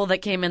weird people that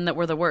came in that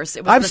were the worst.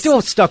 It was I'm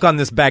still stuck on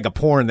this bag of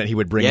porn that he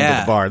would bring into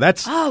the bar.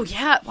 That's Oh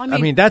yeah, I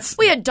mean, that's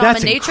we had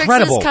that's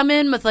incredible. dominatrixes come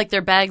in with like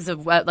their bags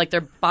of like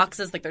their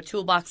boxes, like their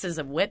toolboxes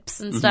of whips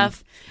and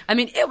stuff. I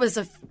mean,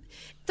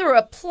 there were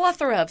a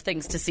plethora of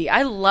things to see.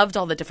 I loved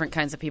all the different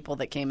kinds of people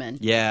that came in.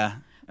 Yeah.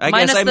 I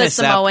Minus guess I the missed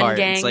that Samoan part.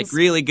 gangs. It's like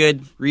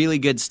really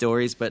good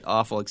stories, but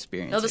awful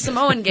experience. No, the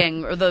Samoan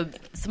gang or the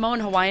Samoan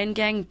Hawaiian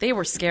gang, they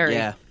were scary.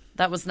 Yeah.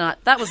 That was not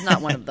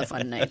one of the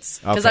fun nights.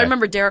 Because I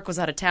remember Derek was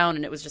out of town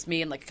and it was just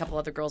me and like a couple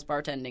other girls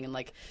bartending and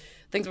like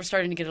things were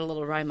starting to get a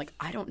little wry. I'm like,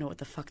 I don't know what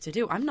the fuck to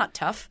do. I'm not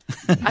tough.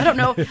 I don't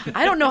know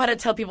how to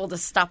tell people to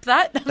stop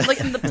that. Like,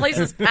 and the place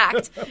is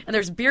packed and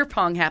there's beer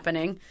pong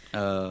happening.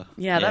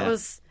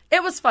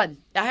 It was fun.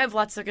 I have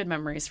lots of good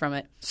memories from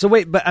it. So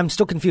wait, but I'm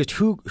still confused.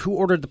 Who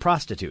ordered the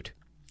prostitute?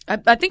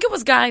 I think it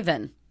was Guy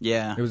then.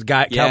 Yeah. It was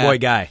Cowboy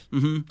Guy.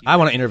 Mm-hmm. I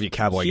want to interview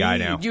Cowboy Guy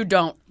now. You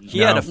don't. He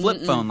had a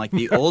flip phone, like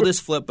the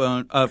oldest flip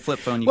phone you Well,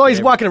 could he's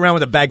ever- walking around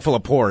with a bag full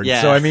of porn.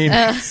 Yeah. So I mean,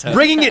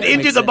 bringing it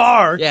into the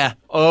bar. Yeah.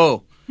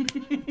 Oh.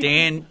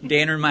 Dan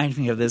reminded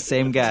me of this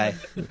same guy.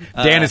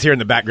 Dan is here in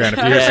the background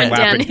if you hear some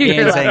Dan, laughing.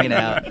 you're Dan's laughing.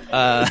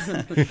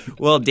 hanging out.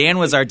 Well, Dan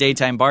was our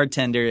daytime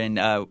bartender, and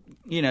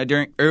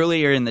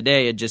earlier in the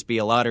day, it'd just be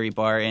a lottery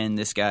bar, and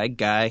this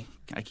guy,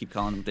 I keep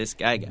calling him this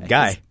guy.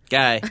 Guy,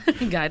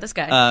 this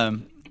guy.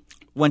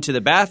 Went to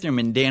the bathroom,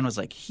 and Dan was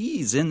like,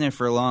 he's in there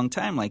for a long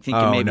time, like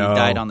thinking maybe he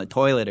died on the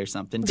toilet or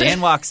something.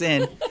 Dan walks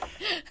in,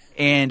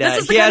 and this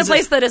is the kind of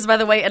place that is, by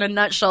the way, in a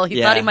nutshell. He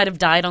thought he might have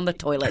died on the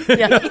toilet.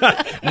 Yeah.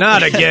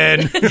 Not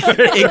again.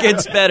 It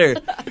gets better.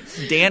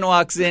 Dan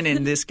walks in,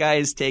 and this guy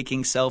is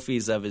taking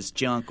selfies of his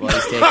junk while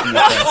he's taking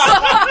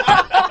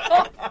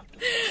the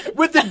piss.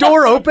 With the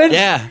door open?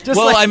 Yeah. Just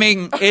well, like- I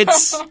mean,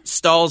 its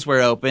stalls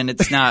were open.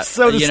 It's not.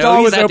 So the he's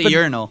stall was at open. the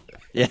urinal.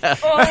 Yeah.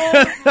 Oh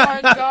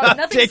my god!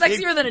 Nothing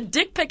sexier than a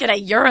dick pic at a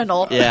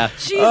urinal. Yeah.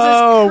 Jesus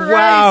Oh, Christ.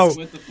 wow.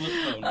 With the flip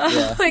phone.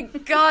 Oh my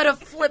god! A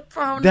flip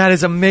phone. That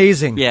is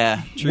amazing.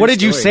 Yeah. What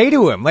did you say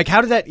to him? Like,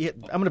 how did that?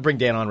 I'm going to bring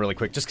Dan on really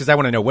quick, just because I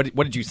want to know what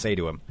did you say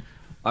to him?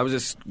 I was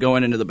just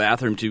going into the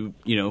bathroom to,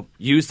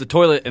 use the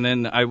toilet, and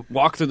then I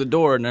walked through the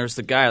door, and there's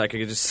the guy. Like, I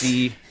could just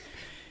see.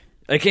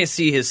 I can't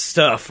see his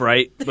stuff,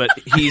 right? But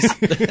he's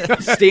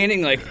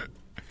standing, like,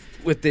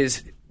 with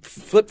his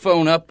flip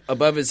phone up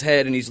above his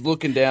head, and he's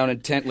looking down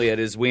intently at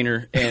his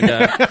wiener, and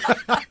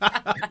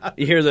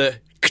you hear the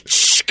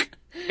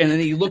and then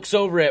he looks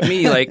over at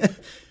me like,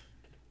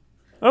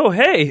 oh,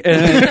 hey.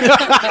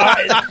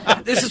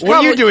 And this is What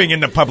are you doing in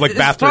the public It's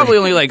bathroom? probably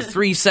only like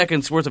 3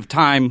 seconds worth of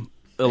time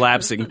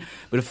elapsing,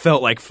 but it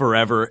felt like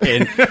forever.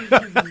 And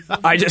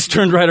I just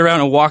turned right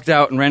around and walked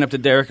out and ran up to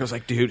Derek. I was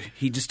like, dude,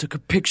 he just took a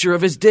picture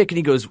of his dick. And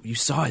he goes, you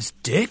saw his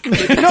dick? I'm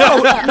like,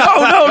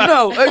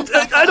 no.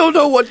 I don't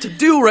know what to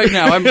do right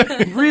now.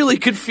 I'm really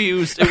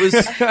confused. It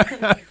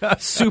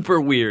was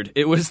super weird.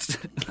 It was,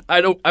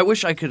 I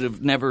wish I could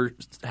have never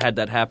had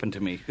that happen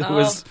to me. It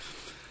was,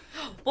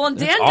 Well, and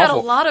Dan It's got a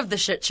awful. lot of the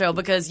shit show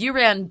because you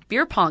ran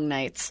beer pong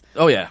nights,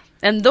 oh yeah.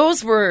 and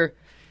those were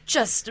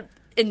just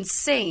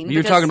insane.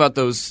 You're because- talking about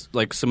those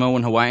like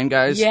Samoan Hawaiian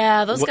guys?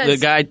 Yeah, those The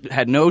guys- guy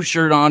had no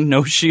shirt on,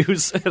 no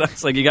shoes. And I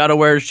was like, you got to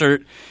wear a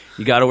shirt,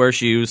 you got to wear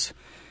shoes.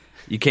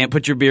 You can't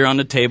put your beer on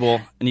the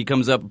table. And he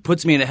comes up,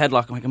 puts me in a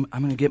headlock. I'm like, I'm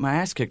going to get my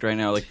ass kicked right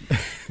now. Like,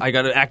 I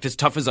got to act as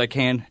tough as I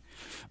can.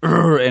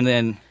 And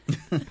then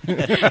he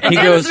Dan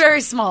goes, was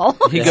very small.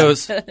 he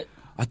goes,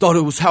 I thought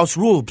it was house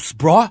rules,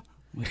 brah.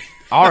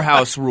 Our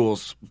house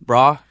rules,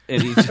 brah.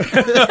 And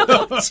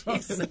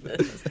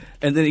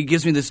and then he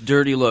gives me this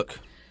dirty look.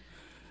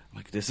 I'm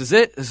like, this is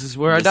it. This is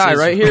where I die,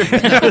 right here.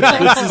 This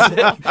is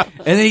it.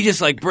 And then he just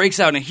like breaks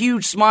out in a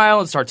huge smile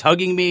and starts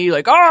hugging me,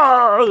 like,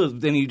 oh.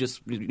 Then he just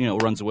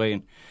runs away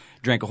and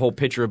drank a whole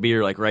pitcher of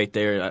beer, like right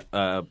there.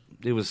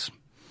 It was.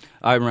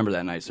 I remember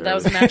that night, sir. That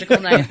was a magical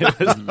night.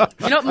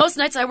 Most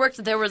nights I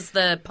worked, there was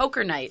the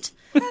poker night.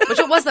 Which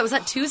one was that? Was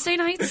that Tuesday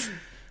nights?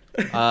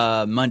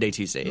 Monday,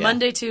 Tuesday. Yeah.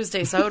 Monday,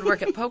 Tuesday. So I would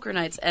work at poker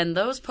nights, and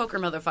those poker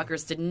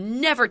motherfuckers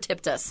never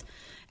tipped us.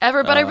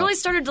 Ever, but I really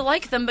started to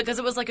like them because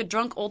it was like a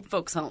drunk old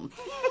folks home.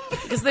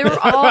 Because they were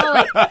all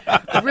like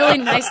really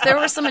nice. There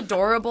were some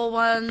adorable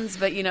ones,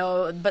 but they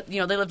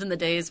lived in the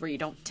days where you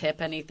don't tip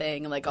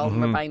anything. Like all of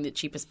them were buying the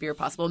cheapest beer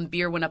possible, and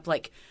beer went up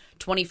like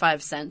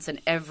 25 cents,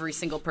 and every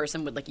single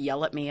person would like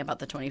yell at me about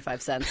the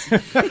 25 cents.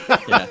 It's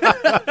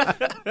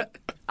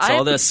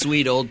all the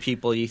sweet old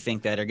people you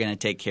think that are going to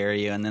take care of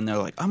you, and then they're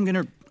like, I'm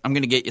gonna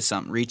get you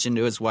something. Reach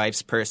into his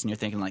wife's purse, and you're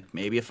thinking like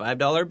maybe a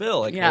 $5 bill.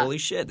 Like holy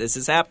shit, this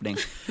is happening.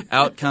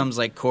 Out comes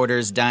like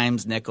quarters,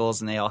 dimes, nickels,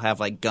 and they all have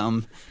like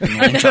gum and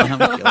lint on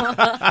them.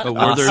 a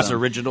Werther's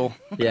original.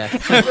 Yeah.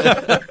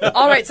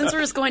 All right, since we're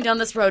just going down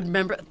this road,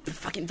 remember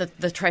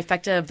the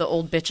trifecta of the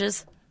old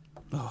bitches?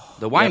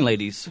 The wine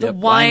ladies. The Yep,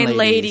 wine wine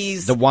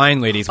ladies. The wine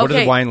ladies. What are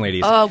Okay. the wine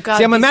ladies? Oh, God,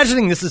 See, I'm these-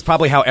 imagining this is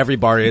probably how every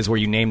bar is, where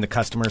you name the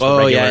customers. the Oh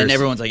regulars. yeah, and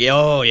everyone's like,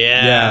 oh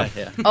yeah.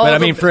 Oh, But I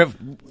the-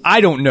 mean, I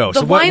don't know.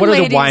 So The what wine are the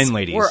ladies wine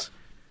ladies? were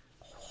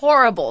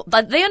horrible.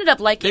 But they ended up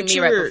liking me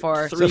right Picture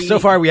before. So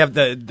far we have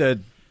the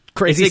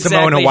crazy It's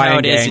Simone exactly Hawaiian how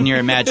it is gang. in your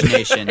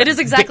imagination. It is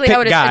exactly Dick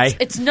how it pic is. guy.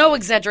 It's no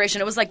exaggeration.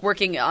 It was like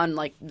working on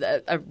like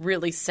a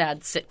really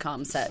sad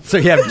sitcom set. So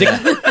you have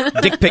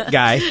dick pic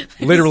guy,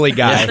 literally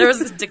guy. There was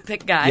this dick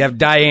pic guy. You have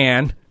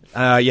Diane.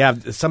 You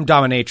have some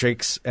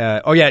dominatrix.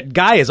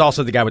 Guy is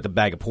also the guy with the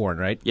bag of porn,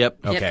 right? Yep.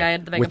 Okay. Yep, guy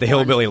had the bag with of the porn.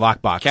 hillbilly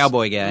lockbox.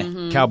 Cowboy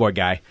guy. Cowboy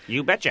guy.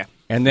 You betcha.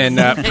 And then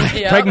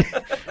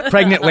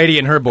pregnant lady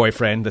and her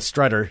boyfriend, the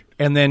strutter.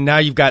 And then now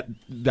you've got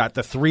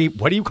the three.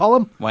 What do you call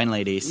them? Wine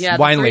ladies. Yeah,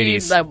 Wine the three,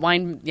 ladies. The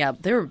wine. Yeah,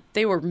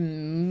 they were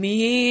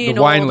mean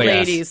The wine old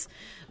ladies. ladies.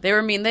 They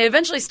were mean. They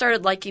eventually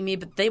started liking me,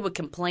 but they would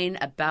complain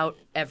about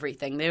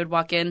everything. They would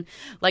walk in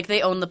like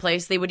they owned the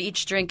place. They would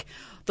each drink.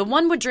 The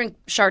one would drink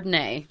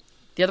Chardonnay.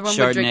 The other one would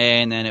Chardonnay, drink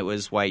and then it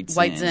was white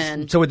White Zin.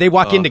 Zin. So would they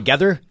walk in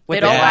together?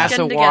 They'd a all glass walk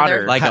in of together.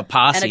 water. Like a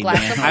posse, And a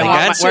glass man. of I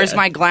water. gotcha. Where's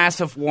my glass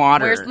of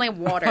water? Where's my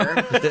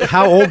water?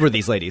 How old were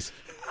these ladies?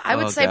 I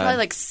would Oh, say God. probably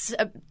like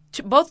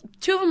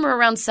two of them were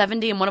around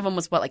 70, and one of them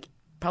was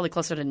probably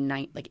closer to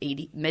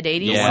 80, mid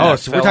 80s. Yeah. Oh,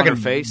 so we're fell on talking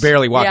her face?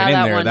 barely walking Yeah, in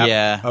that there. one.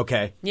 Yeah.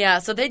 Okay. Yeah,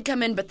 so they'd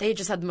come in, but they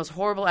just had the most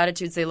horrible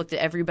attitudes. They looked at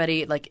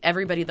everybody, like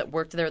everybody that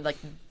worked there, like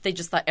they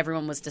just thought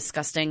everyone was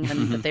disgusting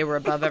and that they were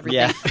above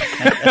everything.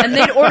 Yeah. And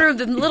they'd order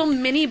the little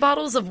mini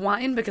bottles of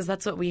wine because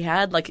that's what we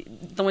had, like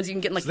the ones you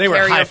can get in like they were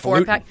carrier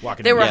highfalutin 4-pack.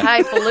 walking They in. were Yeah.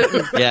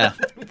 highfalutin. Yeah.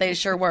 They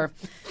sure were.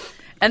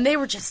 And they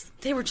were just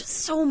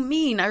so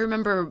mean. I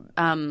remember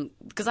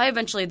because they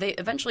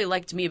eventually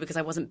liked me because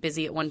I wasn't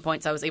busy at one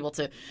point, so I was able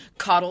to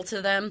coddle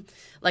to them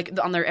like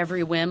on their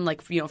every whim,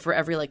 like for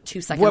every like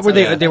 2 seconds. What were I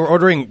they? would- They were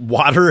ordering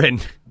water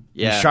and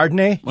Yeah.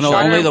 Chardonnay. Well, no,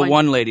 Water, only the wine.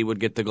 one lady would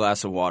get the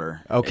glass of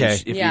water. Okay.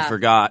 If Yeah. you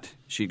forgot,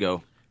 she'd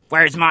go,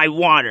 "Where's my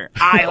water?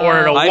 I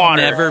ordered a I've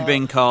water." never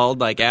been called,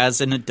 like,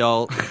 as an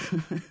adult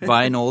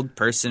by an old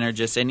person or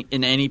just in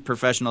any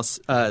professional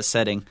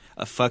setting,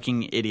 a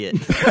fucking idiot.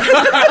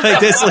 Like,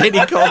 this lady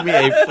called me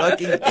a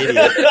fucking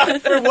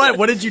idiot. For what?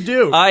 What did you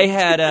do? I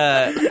had,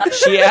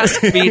 she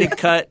asked me to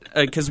cut,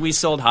 because we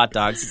sold hot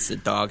dogs. It's a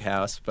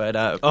Doghouse, but,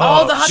 the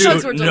hot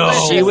dogs were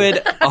delicious. she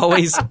would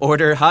always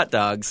order hot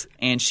dogs,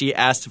 and she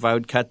asked if I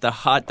would cut the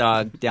hot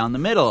dog down the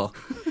middle.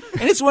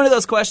 And it's one of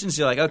those questions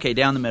you're like, okay,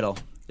 down the middle.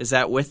 Is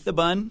that with the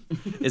bun?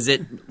 Is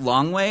it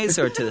long ways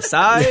or to the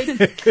side?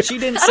 She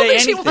didn't I don't say think anything.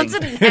 she wants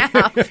it in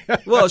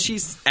half. Well,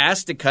 she's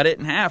asked to cut it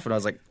in half, and I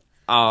was like,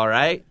 all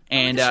right.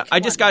 And I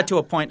just got to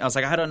a point, I was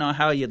like, I don't know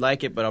how you'd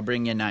like it, but I'll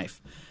bring you a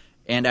knife.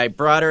 And I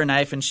brought her a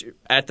knife, and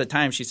at the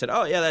time she said,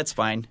 oh, yeah, that's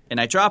fine.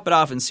 And I drop it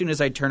off, and as soon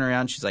as I turn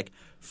around, she's like,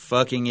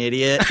 fucking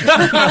idiot. And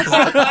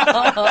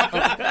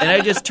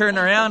I just turn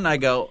around and I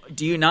go,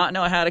 do you not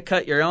know how to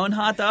cut your own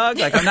hot dog?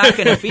 Like, I'm not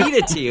going to feed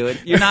it to you.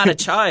 You're not a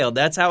child.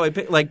 That's how I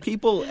pick. Like,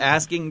 people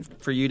asking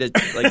for you to,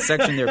 like,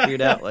 section their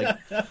food out. Like,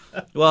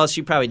 well,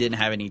 she probably didn't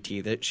have any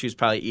teeth. She was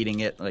probably eating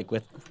it, like,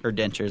 with her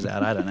dentures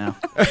out. I don't know.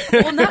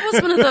 Well, and that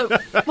was one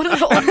of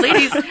the old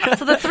ladies.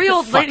 So the three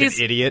old ladies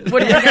idiot.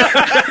 would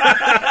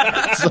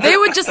they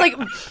would just like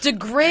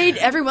degrade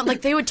everyone.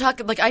 Like they would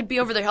talk. Like I'd be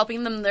over there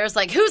helping them. And there's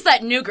like, who's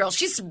that new girl?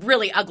 She's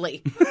really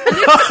ugly. And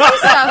they would say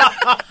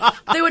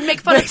stuff. They would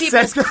make fun of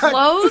people's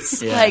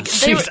clothes. Yeah. Like they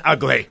She's would,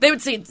 ugly. They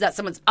would say that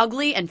someone's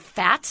ugly and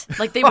fat.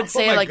 Like they would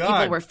say my like God.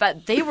 people were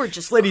fat. They were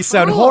just Ladies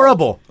sound cruel.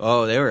 horrible.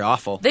 Oh, they were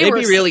awful. They They'd were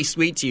be s- really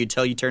sweet to you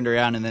till you turned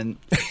around, and then,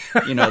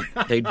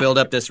 they'd build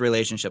up this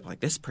relationship. Like,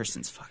 this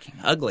person's fucking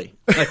ugly.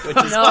 Like, would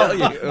just tell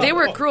No, you. they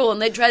were cruel,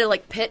 and they'd try to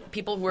like pit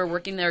people who were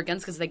working there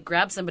against because they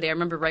grabbed somebody. I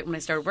remember right when I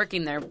started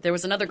working there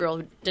was another girl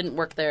who didn't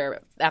work there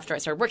after I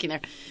started working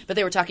there, but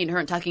they were talking to her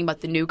and talking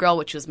about the new girl,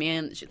 which was me.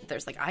 And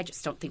there's like, I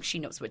just don't think she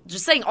knows what.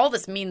 Just saying all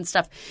this mean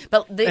stuff,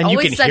 but they And you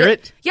always can said hear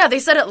it? Yeah, they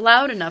said it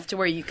loud enough to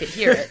where you could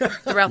hear it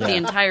throughout the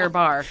entire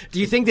bar. Do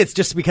you think that's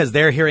just because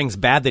their hearing's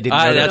bad? They didn't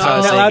know That's that what I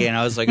was that loud? thinking.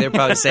 I was like, they're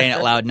probably saying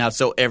it loud enough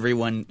so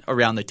everyone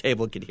around the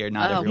table could hear.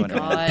 Not Oh everyone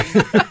around.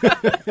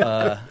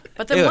 God!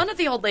 But then ew. one of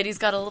the old ladies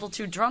got a little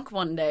too drunk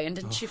one day, and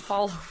didn't she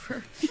fall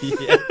over?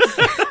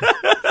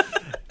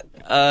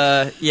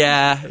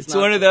 Yeah, it's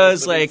one of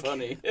those, like,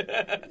 funny.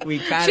 we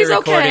kind of She's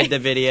recorded okay. the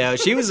video.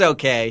 She was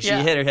okay. She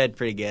Yeah. hit her head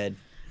pretty good.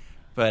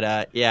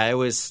 But, yeah, it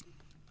was,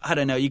 I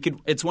don't know.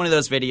 It's one of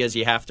those videos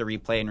you have to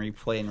replay and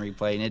replay and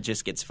replay, and it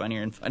just gets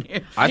funnier and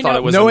funnier. I thought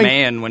it was knowing- a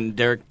man when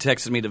Derek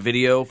texted me the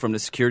video from the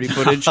security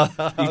footage because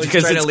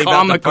trying to it's leave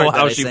out the comical part that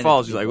how I she sent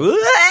falls. it She's to like,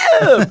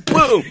 "Whoa!"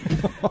 Boom.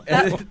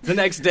 And the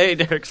next day,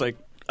 Derek's like,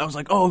 I was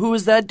like, oh, who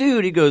was that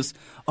dude? He goes,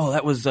 oh,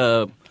 that was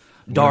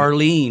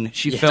Darlene.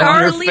 She fell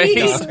on her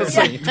face. I was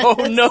like,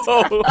 oh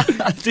no.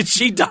 Did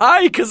she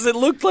die? Because it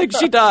looked like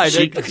she died.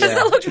 Because it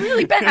looked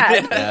really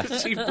bad.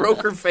 She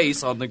broke her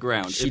face on the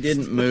ground. She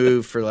didn't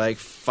move for like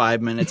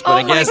 5 minutes, but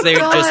I guess they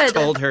just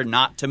told her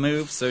not to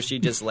move, so she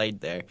just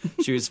laid there.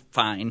 She was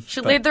fine.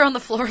 She laid there on the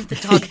floor of the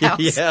doghouse.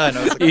 Yeah, and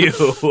I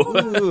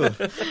was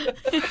like,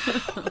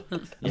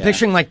 I'm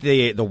picturing like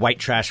the white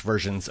trash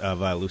versions of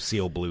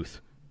Lucille Bluth.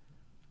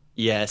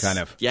 yes. Kind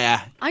of.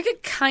 Yeah. I could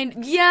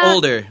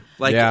Older.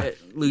 Like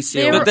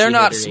Lucille. But they're she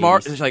not hit her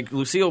smart. 80s. It's like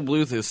Lucille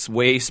Bluth is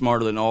way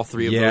smarter than all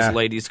three of those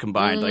ladies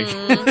combined. Like,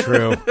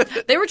 True.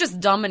 They were just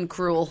dumb and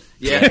cruel.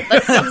 yeah,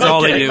 that's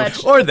all they do.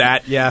 Or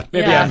that, yeah.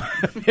 Maybe Yeah.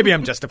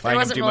 I'm justifying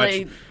There him wasn't too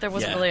really much. there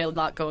wasn't really a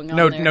lot going on.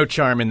 No, there. no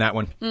charm in that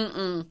one.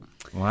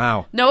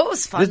 Wow. No, it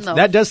was fun though.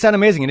 That does sound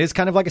amazing. It is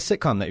kind of like a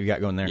sitcom that you got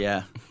going there.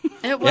 Yeah.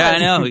 It was. Yeah, I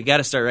know. We got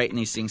to start writing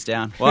these things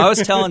down. Well, I was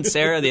telling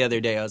Sarah the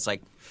other day, I was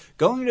like,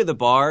 going to the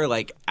bar,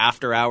 like,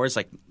 after hours,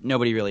 like,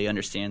 nobody really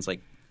understands,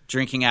 like,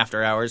 drinking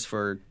after hours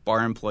for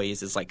bar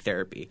employees is like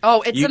therapy.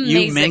 Oh, it's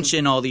amazing. You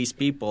mention all these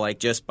people, like,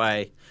 just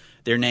by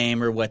their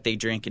name or what they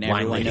drink, and Wine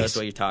everyone ladies. knows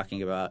what you're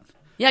talking about.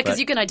 Yeah, because But-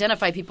 you can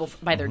identify people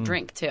by their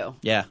drink too.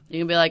 Yeah. You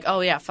can be like, oh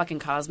yeah, fucking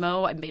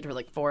Cosmo. I made her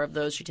like 4 of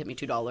those. She tipped me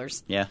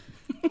 $2. Yeah.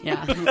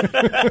 Yeah.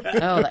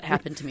 Oh, that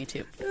happened to me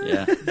too.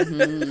 Yeah.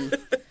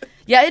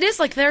 Yeah, it is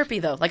like therapy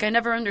though. Like I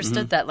never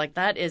understood that. Like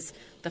that is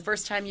the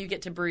first time you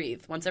get to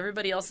breathe. Once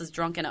everybody else is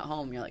drunk and at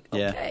home, you're like,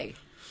 Yeah. okay.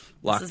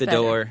 Lock is the better.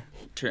 door,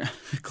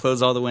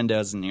 close all the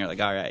windows, and you're like,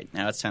 all right,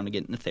 now it's time to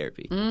get into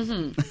therapy.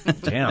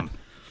 Damn.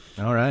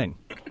 All right.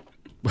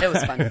 It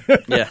was fun.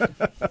 Yeah.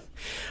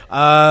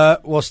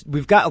 Well,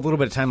 we've got a little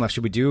bit of time left.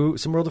 Should we do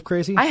some World of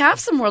Crazy? I have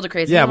some World of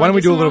Crazy. Yeah, You why wanna don't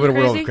we do a some little bit of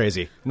World of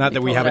Crazy? Not Let that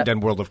me we pull it haven't up. done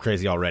World of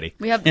Crazy already.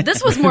 We have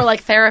this was more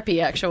like therapy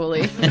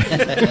actually.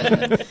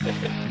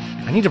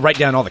 I need to write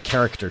down all the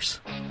characters.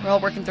 We're all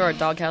working through our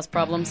doghouse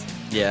problems.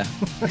 Yeah.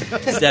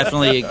 It's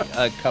definitely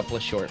a couple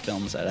of short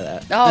films out of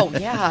that. Oh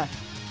yeah.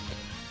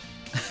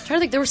 Trying to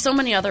think, there were so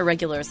many other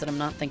regulars that I'm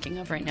not thinking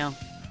of right now.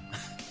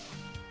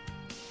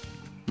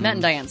 Matt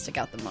and Diane stick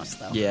out the most,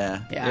 though.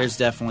 Yeah. Yeah. There's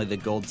definitely the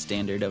gold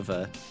standard of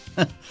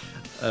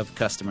of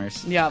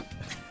customers. Yeah.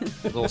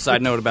 Little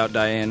side note about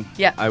Diane.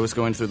 Yeah. I was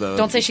going through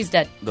Don't say she's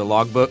dead. the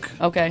logbook.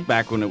 Okay.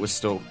 Back when we were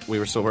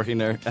still working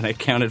there, and I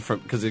counted from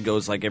because it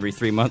goes like every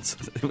 3 months.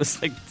 It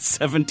was like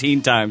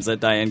 17 times that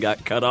Diane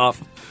got cut off,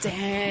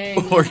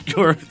 Dang. or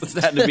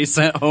had to be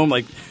sent home.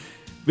 Like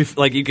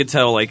you could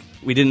tell, like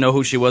we didn't know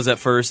who she was at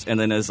first, and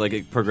then as like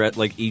it progressed,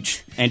 like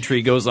each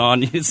entry goes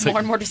on, it's More like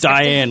and more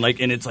descriptive. Diane, like,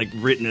 and it's like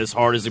written as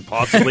hard as it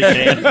possibly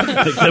can.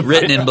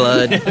 Written in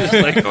blood.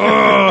 Like,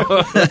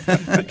 oh,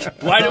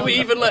 why do we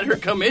even let her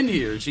come in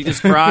here? She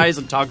just cries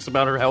and talks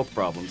about her health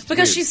problems. It's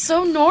Because weird. she's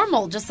so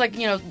normal, just like,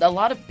 a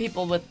lot of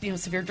people with,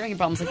 severe drinking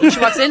problems. Like, when she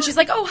walks in, she's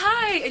like, oh,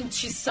 hi, and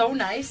she's so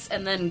nice,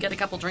 and then get a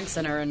couple drinks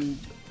in her, and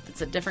it's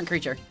a different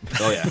creature.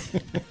 Oh yeah.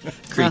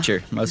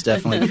 Creature. Most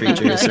definitely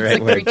creature is the right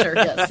It's a word. creature,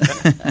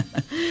 yes.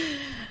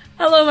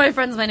 Hello, my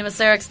friends. My name is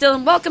Sarah Still,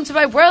 and welcome to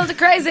my World of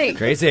Crazy.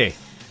 Crazy.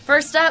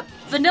 First up,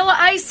 Vanilla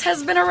Ice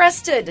has been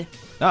arrested.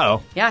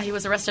 Uh-oh. Yeah, he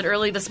was arrested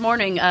early this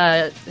morning.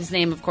 His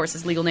name, of course,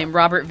 his legal name,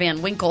 Robert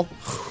Van Winkle,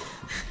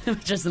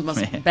 which is the most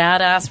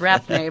badass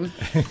rap name.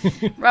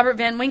 Robert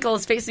Van Winkle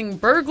is facing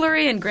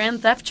burglary and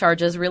grand theft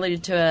charges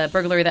related to a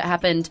burglary that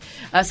happened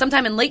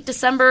sometime in late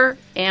December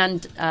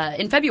and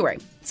in February.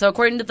 So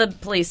according to the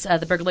police,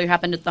 the burglary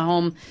happened at the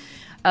home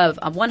of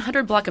a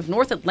 100 block of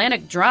North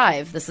Atlantic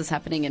Drive. This is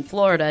happening in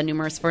Florida.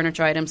 Numerous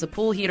furniture items, a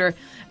pool heater,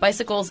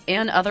 bicycles,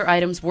 and other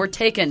items were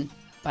taken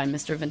by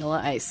Mr.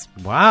 Vanilla Ice.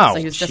 Wow. So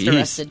he was just Jeez.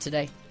 arrested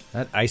today.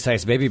 That Ice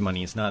Ice Baby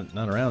money is not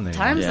around anymore.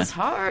 Times Yeah. is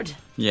hard.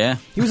 Yeah.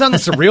 He was on the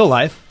Surreal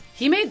Life.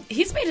 He's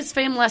made his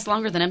fame last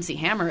longer than MC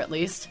Hammer, at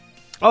least.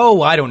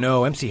 Oh, I don't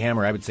know. MC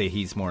Hammer, I would say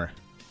he's more...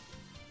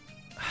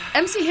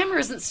 MC Hammer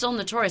isn't still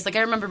notorious. Like,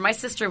 I remember my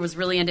sister was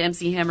really into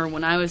MC Hammer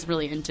when I was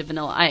really into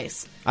Vanilla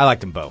Ice. I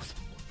liked them both.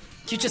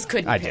 You just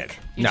couldn't I pick. did.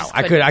 You No, just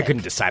I pick.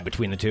 couldn't decide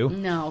between the two.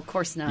 No, of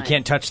course not. You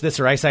can't touch this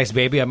or Ice Ice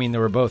Baby. I mean, they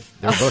were both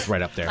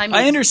right up there. I mean,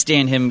 I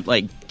understand him,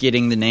 like,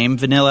 getting the name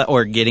Vanilla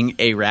or getting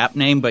a rap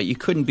name, but you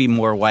couldn't be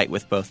more white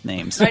with both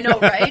names. I know,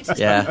 right?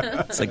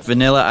 Yeah. It's like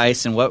Vanilla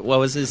Ice and what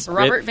was his?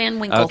 Robert Rip? Van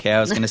Winkle. Okay, I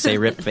was going to say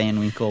Rip Van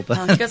Winkle,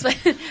 but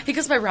He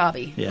goes by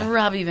Robbie. Yeah.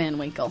 Robbie Van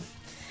Winkle.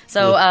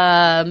 So,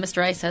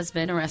 Mr. Ice has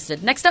been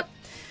arrested. Next up,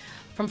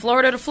 from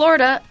Florida to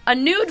Florida, a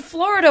nude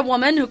Florida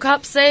woman who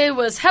cops say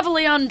was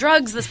heavily on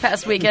drugs this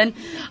past weekend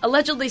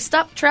allegedly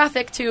stopped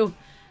traffic to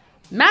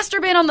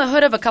masturbate on the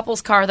hood of a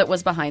couple's car that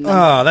was behind them.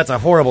 Oh, that's a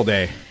horrible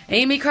day.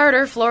 Amy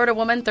Carter, Florida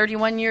woman,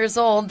 31 years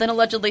old, then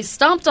allegedly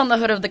stomped on the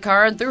hood of the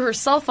car and threw her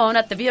cell phone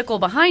at the vehicle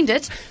behind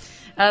it.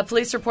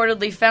 Police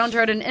reportedly found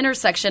her at an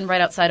intersection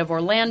right outside of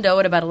Orlando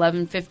at about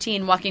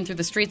 11:15, walking through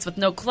the streets with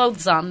no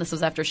clothes on. This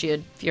was after she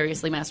had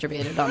furiously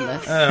masturbated on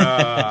the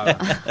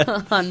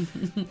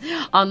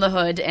on the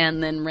hood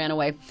and then ran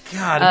away.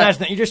 God, imagine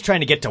that. You're just trying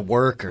to get to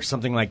work or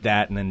something like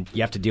that, and then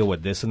you have to deal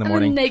with this in the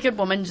morning. A naked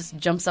woman just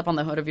jumps up on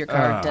the hood of your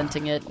car,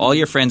 denting it. All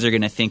your friends are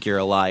going to think you're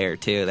a liar,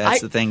 too.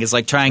 That's the thing. Is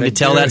like trying to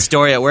tell that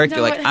story at work. No,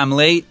 You're like, I'm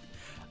late.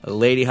 A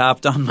lady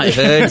hopped on my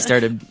hood,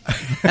 started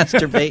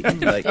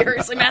masturbating. Like,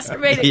 Furiously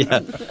masturbating. yeah,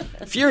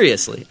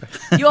 furiously.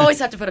 You always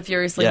have to put a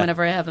furiously Yeah.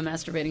 whenever I have a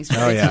masturbating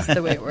story. Oh, yeah. It's just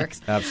the way it works.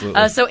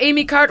 Absolutely. So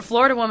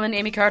Florida woman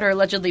Amy Carter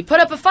allegedly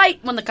put up a fight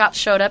when the cops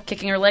showed up,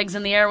 kicking her legs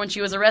in the air when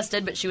she was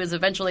arrested, but she was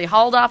eventually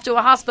hauled off to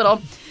a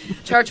hospital,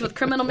 charged with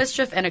criminal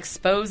mischief and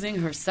exposing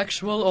her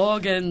sexual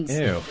organs.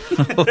 Ew.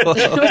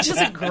 Which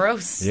is a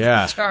gross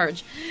Yeah.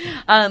 charge.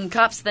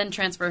 Cops then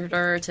transferred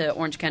her to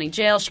Orange County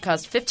Jail. She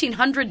caused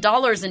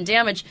 $1,500 in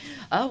damage.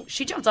 Oh,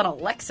 she jumped on a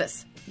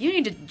Lexus. You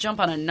need to jump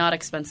on a not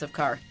expensive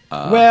car.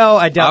 Well,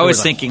 I doubt I there was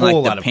a thinking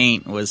whole like lot the of-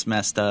 paint was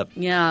messed up.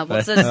 Yeah, well,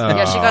 it says,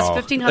 yeah, she cost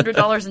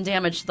 $1,500 in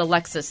damage to the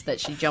Lexus that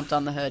she jumped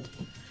on the hood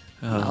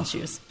while she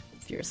was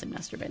furiously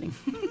masturbating.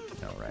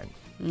 All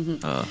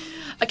right.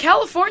 A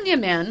California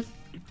man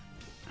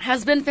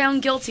has been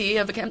found guilty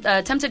of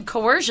attempted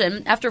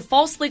coercion after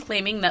falsely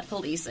claiming that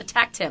police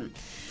attacked him.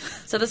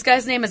 So this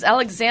guy's name is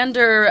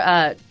Alexander.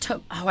 I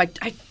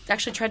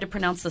actually tried to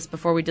pronounce this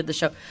before we did the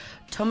show.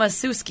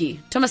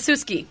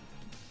 Tomaszewski.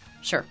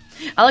 Sure.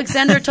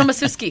 Alexander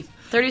Tomaszewski,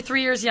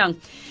 33 years young,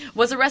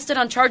 was arrested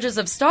on charges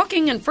of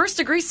stalking and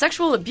first-degree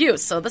sexual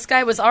abuse. So this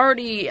guy was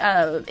already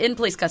in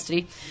police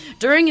custody.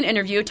 During an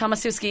interview,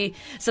 Tomaszewski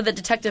said that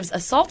detectives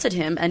assaulted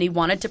him and he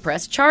wanted to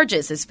press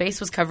charges. His face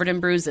was covered in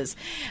bruises.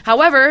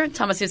 However,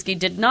 Tomaszewski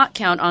did not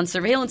count on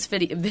surveillance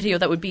video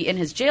that would be in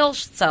his jail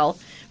cell,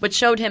 which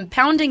showed him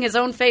pounding his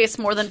own face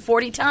more than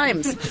 40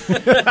 times.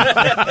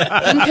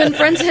 When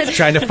confronted...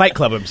 Trying to Fight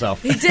Club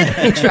himself. He did.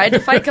 He tried to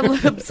fight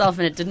himself,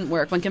 and it didn't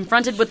work. When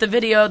confronted with the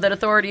video that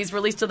authorities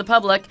released to the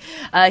public,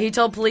 he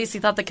told police he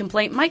thought the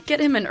complaint might get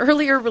him an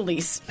earlier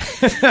release.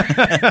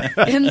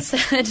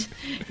 Instead,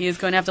 he is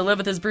going to have to live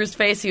with his bruised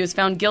face. He was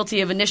found guilty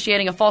of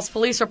initiating a false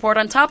police report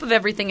on top of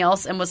everything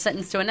else and was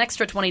sentenced to an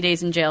extra 20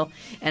 days in jail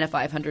and a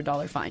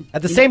 $500 fine.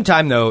 At the same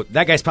time, though,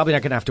 that guy's probably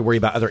not going to have to worry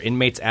about other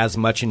inmates as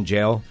much in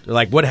jail. They're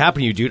like, what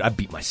happened to you, dude? I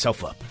beat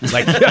myself up.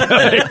 Like,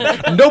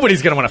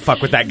 nobody's going to want to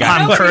fuck with that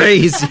guy. I'm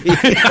crazy.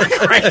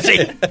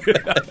 Crazy.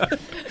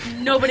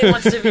 Nobody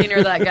wants to be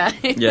near that guy.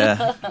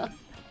 Yeah.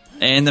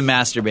 And the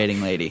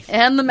masturbating lady.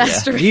 And the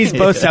master. These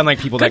both sound like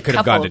people that Good could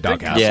have gone to couple.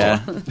 Good Doghouse. Yeah.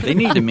 They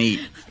need to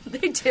meet. They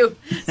do.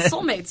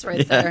 Soulmates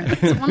right there.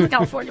 One's in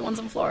California, one's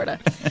in Florida.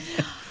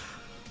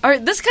 All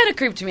right, this kind of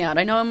creeped me out.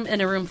 I know I'm in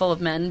a room full of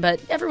men,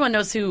 but everyone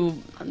knows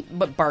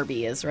what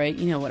Barbie is, right?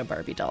 You know what a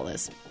Barbie doll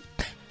is.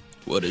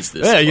 What is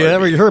this? Yeah, you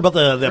ever heard about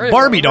the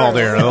Barbie doll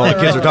there? All the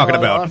kids are talking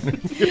about.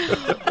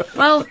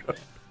 Well,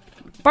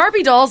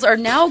 Barbie dolls are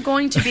now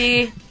going to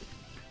be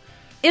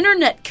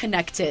internet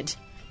connected.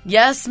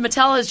 Yes,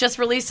 Mattel has just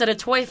released at a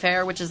toy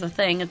fair, which is a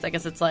thing. I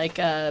guess it's like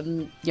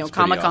Comic-Con,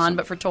 awesome.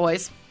 but for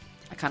toys.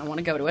 I kind of want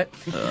to go to it.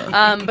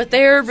 But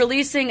they're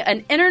releasing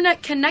an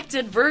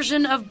internet-connected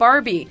version of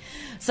Barbie.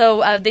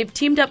 So they've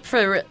teamed up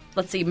for,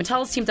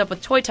 Mattel's teamed up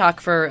with Toy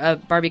Talk for a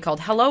Barbie called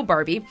Hello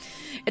Barbie.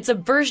 It's a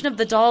version of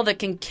the doll that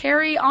can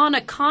carry on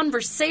a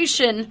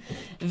conversation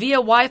via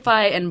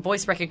Wi-Fi and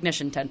voice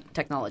recognition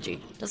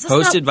technology. Does this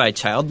Hosted by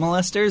child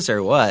molesters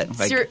or what?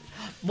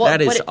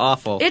 That is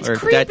awful. It's Or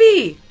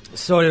creepy.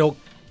 So it will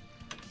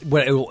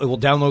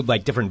download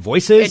like different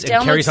voices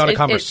and carries on a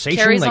conversation.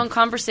 It carries like, on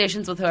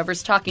conversations with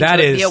whoever's talking that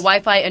to it is- via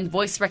Wi-Fi and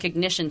voice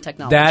recognition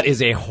technology. that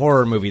is a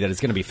horror movie that is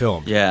going to be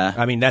filmed. Yeah.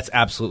 I mean, that's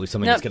absolutely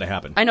something No, that's going to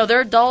happen. I know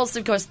there are dolls,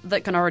 of course,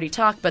 that can already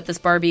talk, but this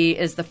Barbie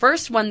is the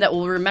first one that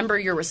will remember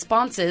your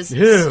responses,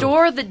 Ew.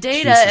 store the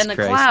data Jesus in the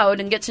Christ. cloud,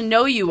 and get to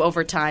know you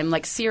over time,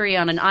 like Siri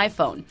on an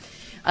iPhone.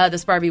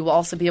 This Barbie will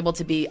also be able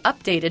to be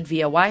updated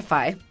via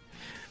Wi-Fi.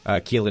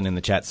 Keelan in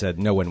the chat said,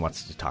 no one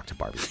wants to talk to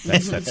Barbie.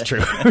 That's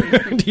true.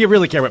 Do you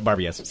really care what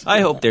Barbie has to say? I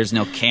hope there's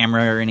no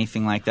camera or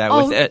anything like that.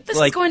 Oh, with it. this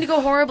is going to go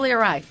horribly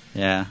awry.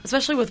 Yeah.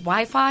 Especially with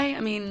Wi-Fi.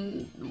 I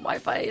mean,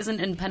 Wi-Fi isn't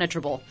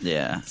impenetrable.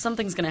 Yeah.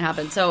 Something's going to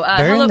happen. So,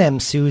 Burn hello- them,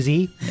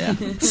 Susie. Yeah.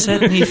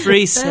 Set me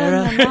free,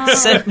 Sarah. them all.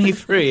 Set me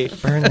free.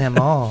 Burn them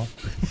all.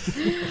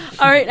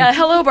 All right,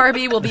 Hello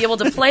Barbie will be able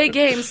to play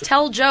games,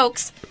 tell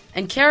jokes,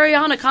 and carry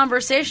on a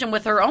conversation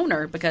with her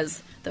owner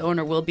because the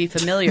owner will be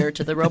familiar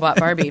to the robot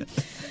Barbie.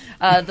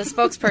 The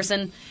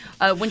spokesperson,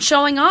 when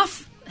showing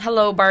off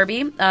Hello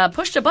Barbie,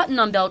 pushed a button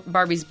on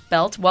Barbie's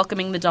belt,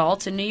 welcoming the doll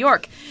to New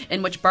York,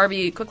 in which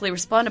Barbie quickly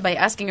responded by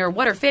asking her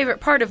what her favorite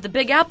part of the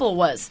Big Apple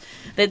was.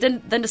 They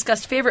then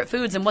discussed favorite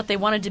foods and what they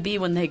wanted to be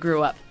when they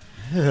grew up.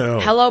 Ew.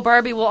 Hello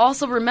Barbie will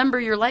also remember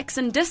your likes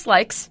and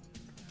dislikes.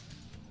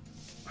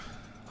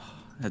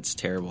 That's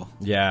terrible.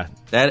 Yeah.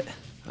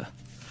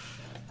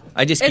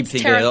 I just keep It's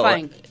thinking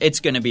terrifying. it's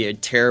going to be a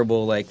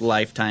terrible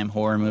Lifetime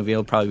horror movie.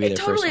 It'll probably be It their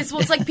totally first is.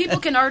 Well, it's like people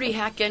can already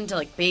hack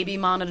into baby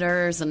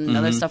monitors and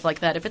other stuff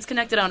like that. If it's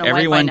connected on a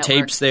Everyone Wi-Fi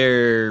network. tapes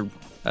their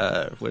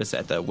what is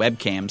that? The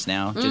webcams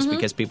now, just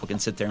because people can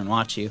sit there and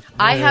watch you.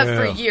 I have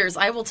for years.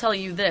 I will tell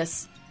you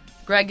this,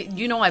 Greg.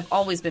 You know I've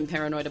always been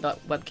paranoid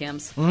about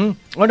webcams.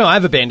 Oh no, I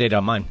have a Band-Aid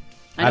on mine.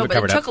 I know,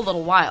 but it took a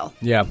little while.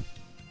 Yeah.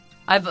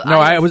 I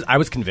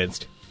was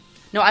convinced.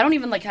 No, I don't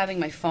even like having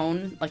my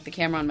phone, like the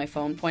camera on my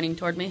phone, pointing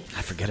toward me.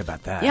 I forget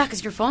about that. Yeah,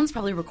 because your phone's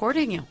probably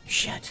recording you.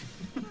 Shit.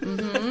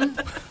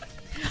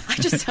 I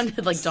just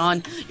sounded like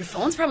Dawn. Your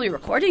phone's probably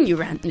recording you,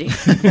 Randy.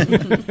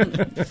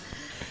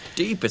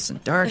 Deepest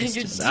and darkest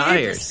Your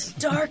desires. deepest,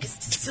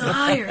 darkest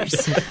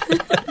desires.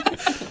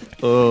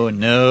 Oh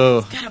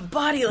no! Got a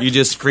body like You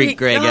just freaked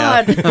Greg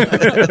God. out.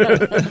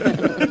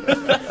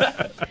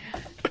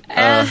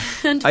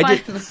 And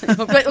finally,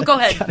 go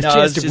ahead. No, I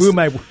was to just- woo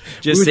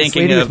just this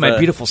thinking lady of with my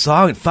beautiful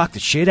song and fuck the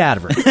shit out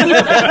of her.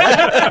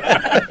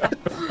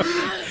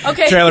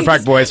 Okay. Trailer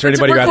Park Boys, for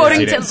anybody who We're hasn't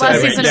quoting seen it.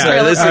 last season's Yeah,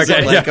 Trailer this Park is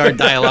Boys. like our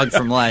dialogue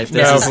from life.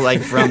 This is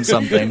like from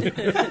something.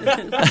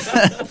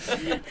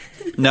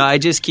 No, I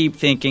just keep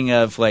thinking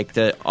of like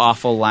the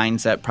awful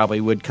lines that probably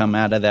would come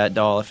out of that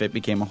doll if it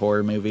became a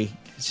horror movie.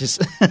 It's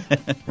just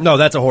No,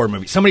 that's a horror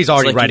movie. Somebody's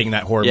already like- writing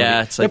that horror movie.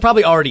 yeah, it's They're like-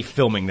 probably already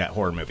filming that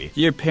horror movie.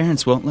 your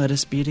parents won't let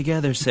us be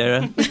together,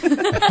 Sarah. Get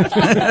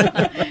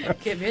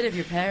rid of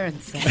your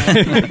parents.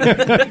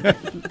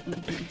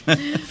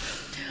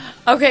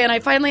 Okay, and I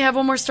finally have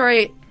one more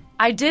story.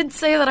 I did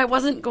say that I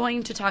wasn't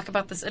going to talk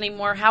about this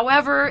anymore.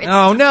 However,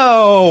 Oh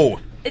no!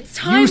 it's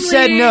timely. You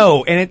said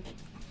no, and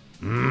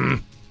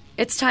it.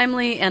 It's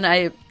timely, and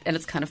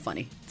it's kind of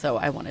funny, so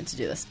I wanted to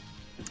do this.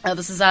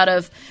 This is out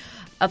of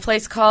a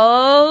place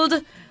called,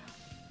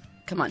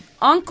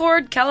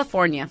 Oncord,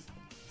 California.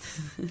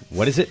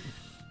 What is it?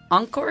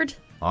 Oncord?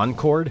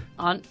 Oncord?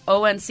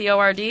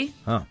 Oncord?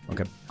 Oh,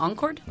 okay.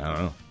 Oncord? I don't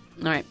know.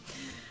 All right.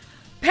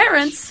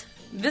 Parents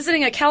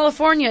visiting a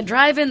California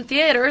drive-in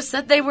theater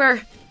said they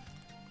were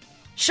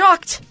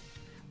shocked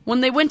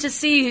when they went to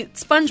see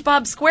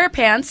SpongeBob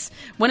SquarePants,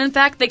 when in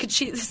fact they could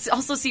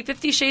also see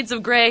 50 Shades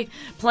of Grey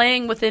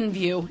playing within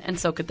view, and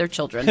so could their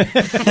children.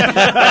 Both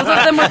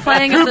of them were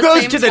playing at Who the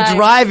goes same to the time.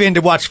 drive-in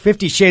to watch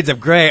 50 Shades of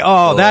Grey?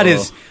 Oh, that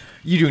is...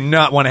 You do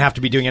not want to have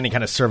to be doing any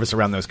kind of service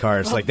around those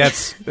cars. Like,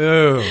 that's...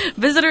 Ugh.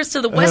 Visitors to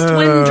the West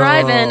Wind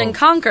Drive-In in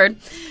Concord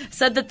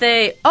said that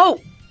they...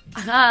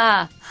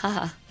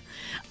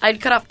 I'd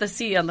cut off the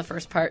C on the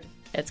first part.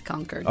 It's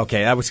Concord.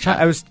 Okay, I was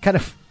kind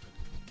of...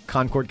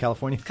 Concord,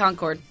 California?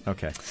 Concord.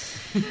 Okay.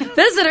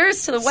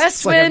 Visitors to the West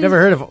It's like Wind... I've never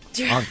heard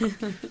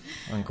of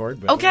Concord.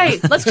 But Okay,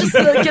 let's just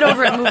get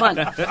over it and move on.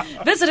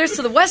 Visitors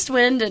to the West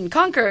Wind in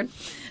Concord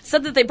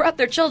said that they brought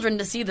their children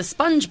to see the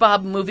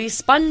SpongeBob movie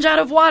Sponge Out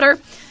of Water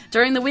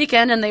during the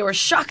weekend, and they were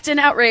shocked and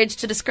outraged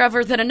to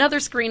discover that another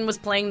screen was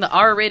playing the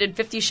R-rated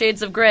 50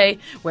 Shades of Grey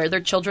where their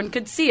children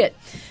could see it.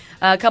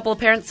 A couple of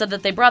parents said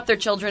that they brought their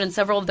children and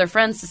several of their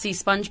friends to see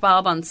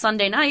SpongeBob on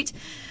Sunday night.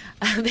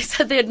 They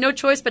said they had no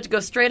choice but to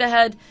go straight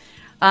ahead.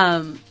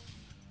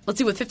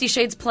 With 50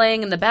 Shades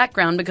playing in the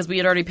background because we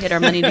had already paid our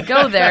money to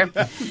go there.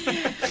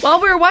 While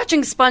we were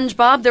watching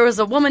SpongeBob, there was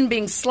a woman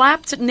being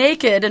slapped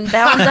naked and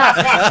bound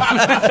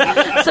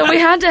up. So we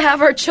had to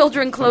have our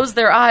children close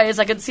their eyes.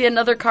 I could see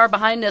another car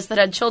behind us that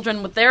had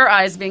children with their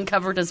eyes being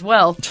covered as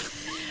well.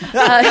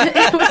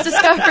 It was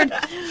discovered...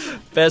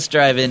 Best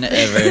drive-in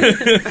ever.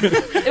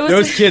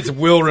 those kids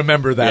will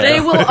remember that.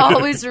 They will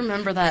always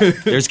remember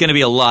that. There's going to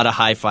be a lot of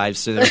high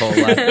fives through their whole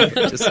life.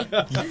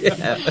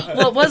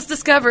 Well, it was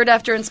discovered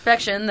after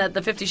inspection that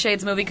the 50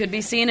 Shades movie could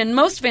be seen in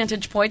most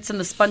vantage points in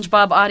the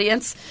SpongeBob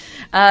audience.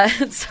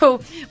 So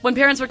when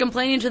parents were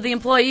complaining to the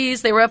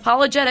employees, they were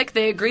apologetic.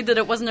 They agreed that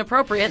it wasn't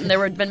appropriate, and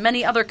there had been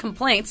many other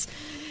complaints.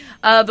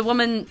 One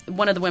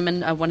of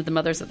the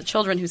mothers of the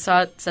children who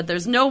saw it said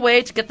there's no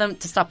way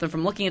to stop them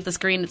from looking at the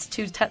screen. It's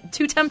too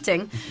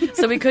tempting.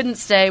 So we couldn't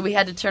stay. We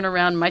had to turn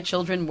around. My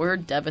children were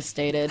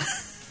devastated.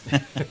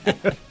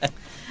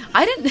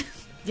 I didn't.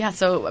 Yeah,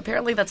 so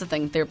apparently that's a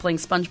thing. They were playing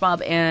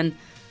SpongeBob and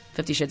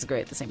 50 Shades of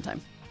Grey at the same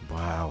time.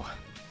 Wow.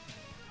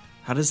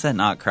 How does that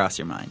not cross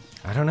your mind?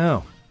 I don't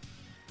know.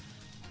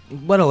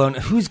 Let alone,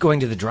 who's going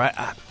to the drive...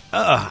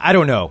 I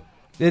don't know.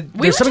 We There's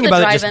went something to the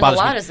about it just drive-in a bothers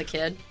lot me. as a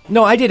kid.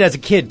 No, I did as a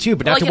kid, too,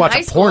 but not Like to in watch high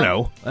a school.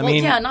 porno. I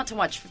mean, yeah, not to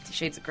watch 50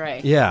 Shades of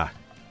Grey. Yeah.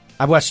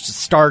 I watched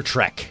Star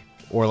Trek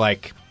or,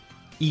 like,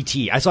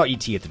 E.T. I saw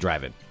E.T. at the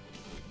drive-in.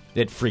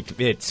 It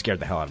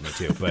scared the hell out of me,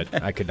 too,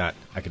 but I could not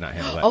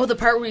handle that. Oh, the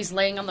part where he's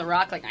laying on the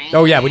rock like...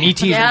 Oh, yeah, when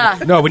E.T.'s... Yeah.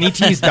 No, when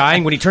E.T.'s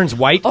dying, when he turns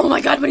white, Oh, my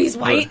God, when he's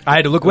white. I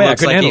had to look away. I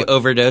Looks couldn't like he handle it.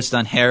 overdosed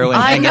on heroin.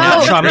 I hanging know. out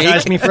It in the creek.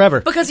 traumatized me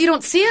forever. Because you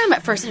don't see him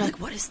at first, and you're like,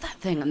 "What is that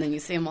thing?" And then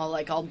you see him all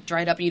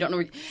dried up, and you don't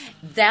know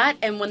that.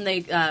 And when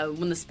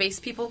the space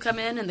people come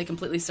in and they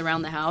completely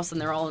surround the house,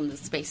 and they're all in the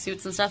space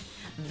suits and stuff,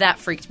 that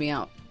freaked me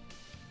out.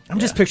 I'm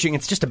just picturing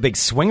it's just a big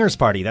swingers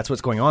party. That's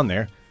what's going on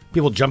there.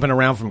 People jumping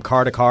around from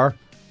car to car.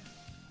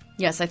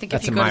 Yes, I think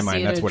That's if you in go my to mind,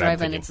 see it that's at a what I'm drive-in,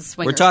 thinking. it's a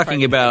swingers We're talking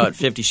party. about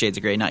 50 Shades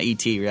of Grey, not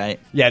E.T., right?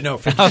 Yeah, no.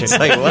 50 I was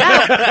like, what?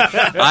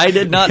 I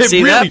did not It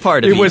see really- that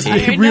part of it was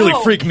E.T. It really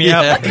know. freaked me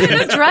out.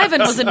 The drive-in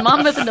was in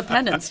Monmouth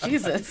Independence.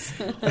 Jesus.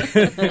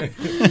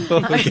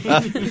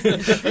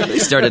 They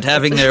started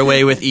having their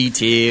way with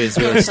E.T. It was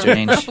really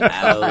strange.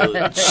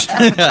 Ouch.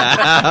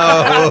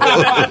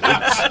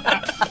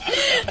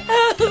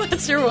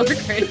 That's your word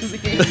crazy.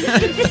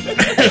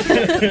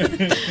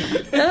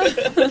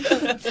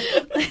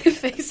 My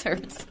face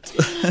hurts.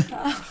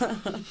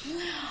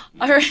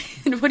 All right.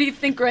 What do you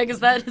think, Greg? Is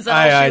that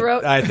all she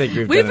wrote? I think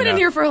we've We've done been in enough.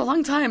 here for a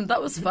long time.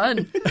 That was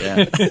fun. Yeah.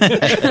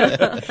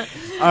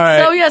 All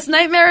right. So, yes,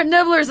 Nightmare at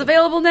Nibbler's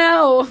available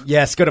now.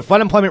 Yes, go to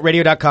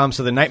funemploymentradio.com.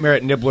 So the Nightmare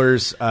at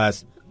Nibblers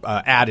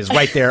ad is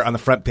right there on the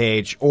front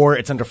page, or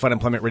it's under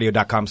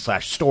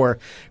funemploymentradio.com/store.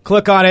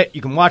 Click on it.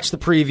 You can watch the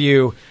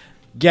preview.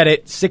 Get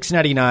it.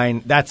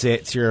 $6.99. That's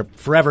it. It's your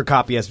forever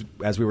copy, as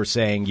we were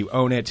saying. You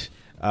own it.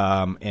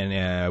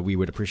 And we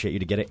would appreciate you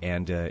to get it,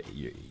 and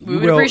you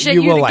would will, appreciate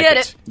you you will to like get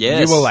it. it.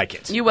 Yes. You will like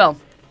it. You will.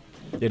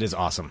 It is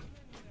awesome.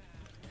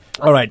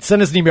 All right,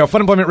 send us an email,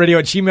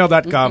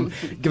 funemploymentradio@gmail.com.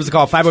 Give us a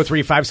call,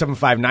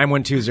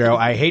 503-575-9120.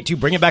 I hate to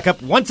bring it back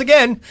up once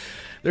again.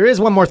 There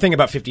is one more thing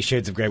about 50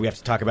 Shades of Grey we have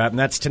to talk about, and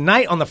that's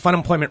tonight on the Fun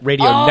Employment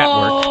Radio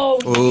Network. Oh,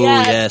 Ooh,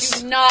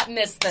 yes. Do not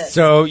miss this.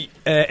 So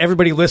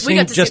everybody listening,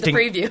 We got to just see the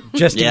in,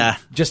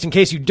 preview. just in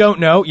case you don't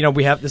know,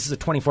 we have this is a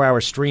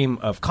 24-hour stream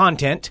of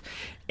content,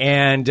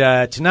 and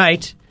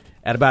tonight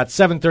at about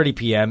 7:30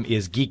 p.m.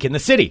 is Geek in the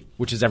City,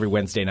 which is every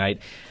Wednesday night,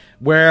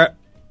 where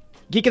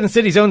Geek in the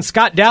City's own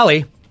Scott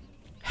Daly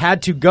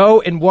had to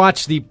go and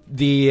watch the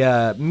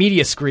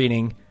media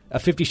screening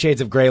of 50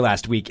 Shades of Grey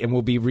last week, and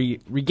we'll be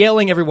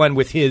regaling everyone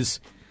with his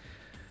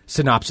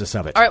synopsis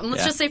of it. All right,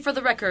 let's just say for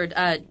the record,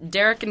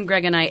 Derek and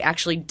Greg and I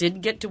actually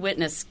did get to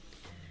witness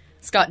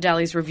Scott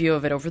Daly's review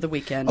of it over the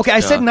weekend. Okay, I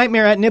said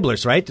Nightmare at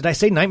Nibblers, right? Did I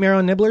say Nightmare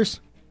on Nibblers?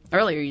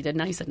 Earlier you did,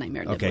 now you said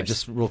Nightmare at Okay, Nibblers.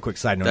 just real quick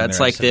side note. That's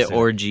there, I like said the it.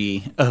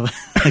 orgy of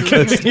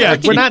Yeah,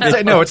 we're not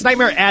saying, no, it's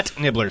Nightmare at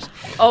Nibblers.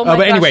 Oh my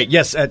But gosh. anyway,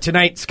 yes,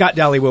 tonight Scott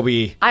Daly will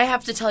be... I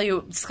have to tell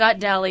you, Scott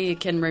Daly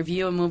can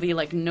review a movie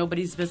like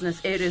nobody's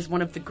business. It is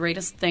one of the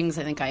greatest things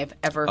I think I have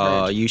ever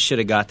Oh, heard. you should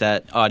have got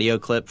that audio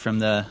clip from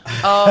the...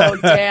 Oh,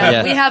 damn.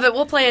 Yeah. We have it.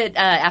 We'll play it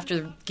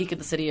after Geek of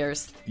the City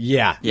airs.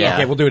 Yeah. Yeah.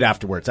 Okay, we'll do it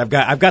afterwards. I've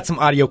got some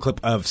audio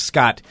clip of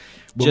Scott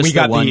when Just we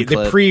got the one the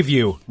clip.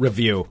 preview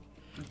review.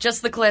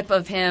 Just the clip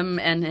of him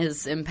and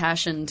his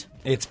impassioned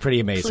It's pretty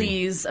amazing.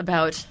 pleas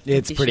about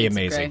It's 50 pretty Shades of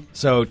amazing. Grey.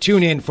 So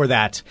tune in for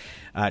that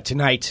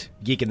tonight,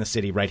 Geek in the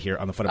City, right here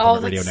on the Fun Oh,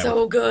 Employment Radio that's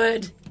Network. so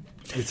good.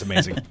 It's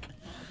amazing.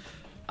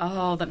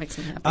 Oh, that makes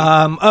me happy.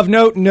 Of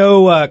note,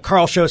 no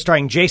Carl show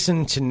starring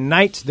Jason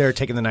tonight. They're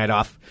taking the night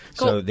off,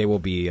 so Cool. they will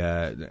be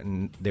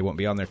they won't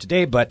be on there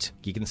today. But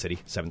Geek in the City,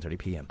 7:30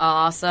 p.m.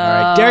 Awesome. All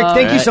right, Derek,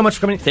 thank you right. so much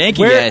for coming. Thank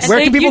you, Where, guys. Where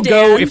And can thank people you,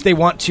 go Dan. if they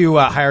want to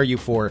hire you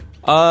for?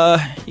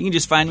 You can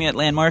just find me at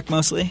Landmark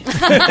mostly.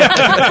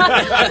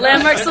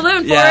 Landmark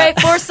Saloon, Yeah.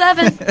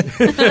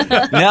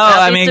 4847. No,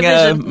 I mean,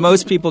 Division.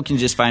 most people can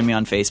just find me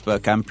on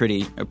Facebook. I'm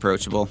pretty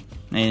approachable.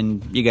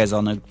 And you guys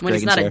all know When Greg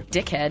he's and not Sarah. a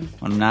dickhead.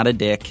 When I'm not a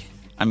dick,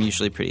 I'm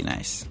usually pretty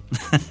nice.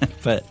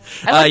 But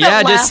I like yeah,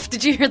 that laugh. just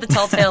Did you hear the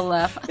telltale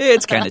laugh?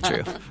 it's kind of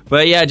true.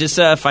 But yeah, just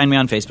find me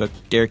on Facebook,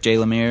 Derek J.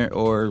 Lemire,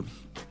 or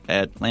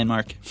at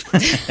Landmark.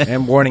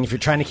 And warning: if you're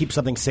trying to keep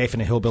something safe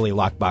in a hillbilly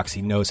lockbox,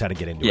 he knows how to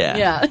get into Yeah. it.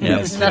 Yeah.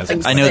 Yes,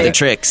 Nothing's I know the safe.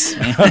 tricks.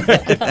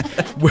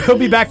 We'll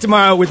be back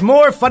tomorrow with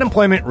more Fun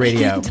Employment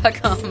Radio.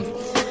 .com.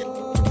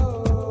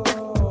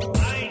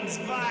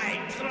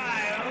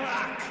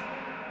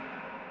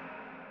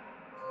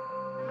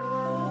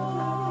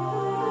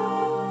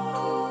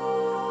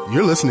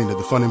 You're listening to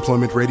the Fun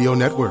Employment Radio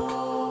Network.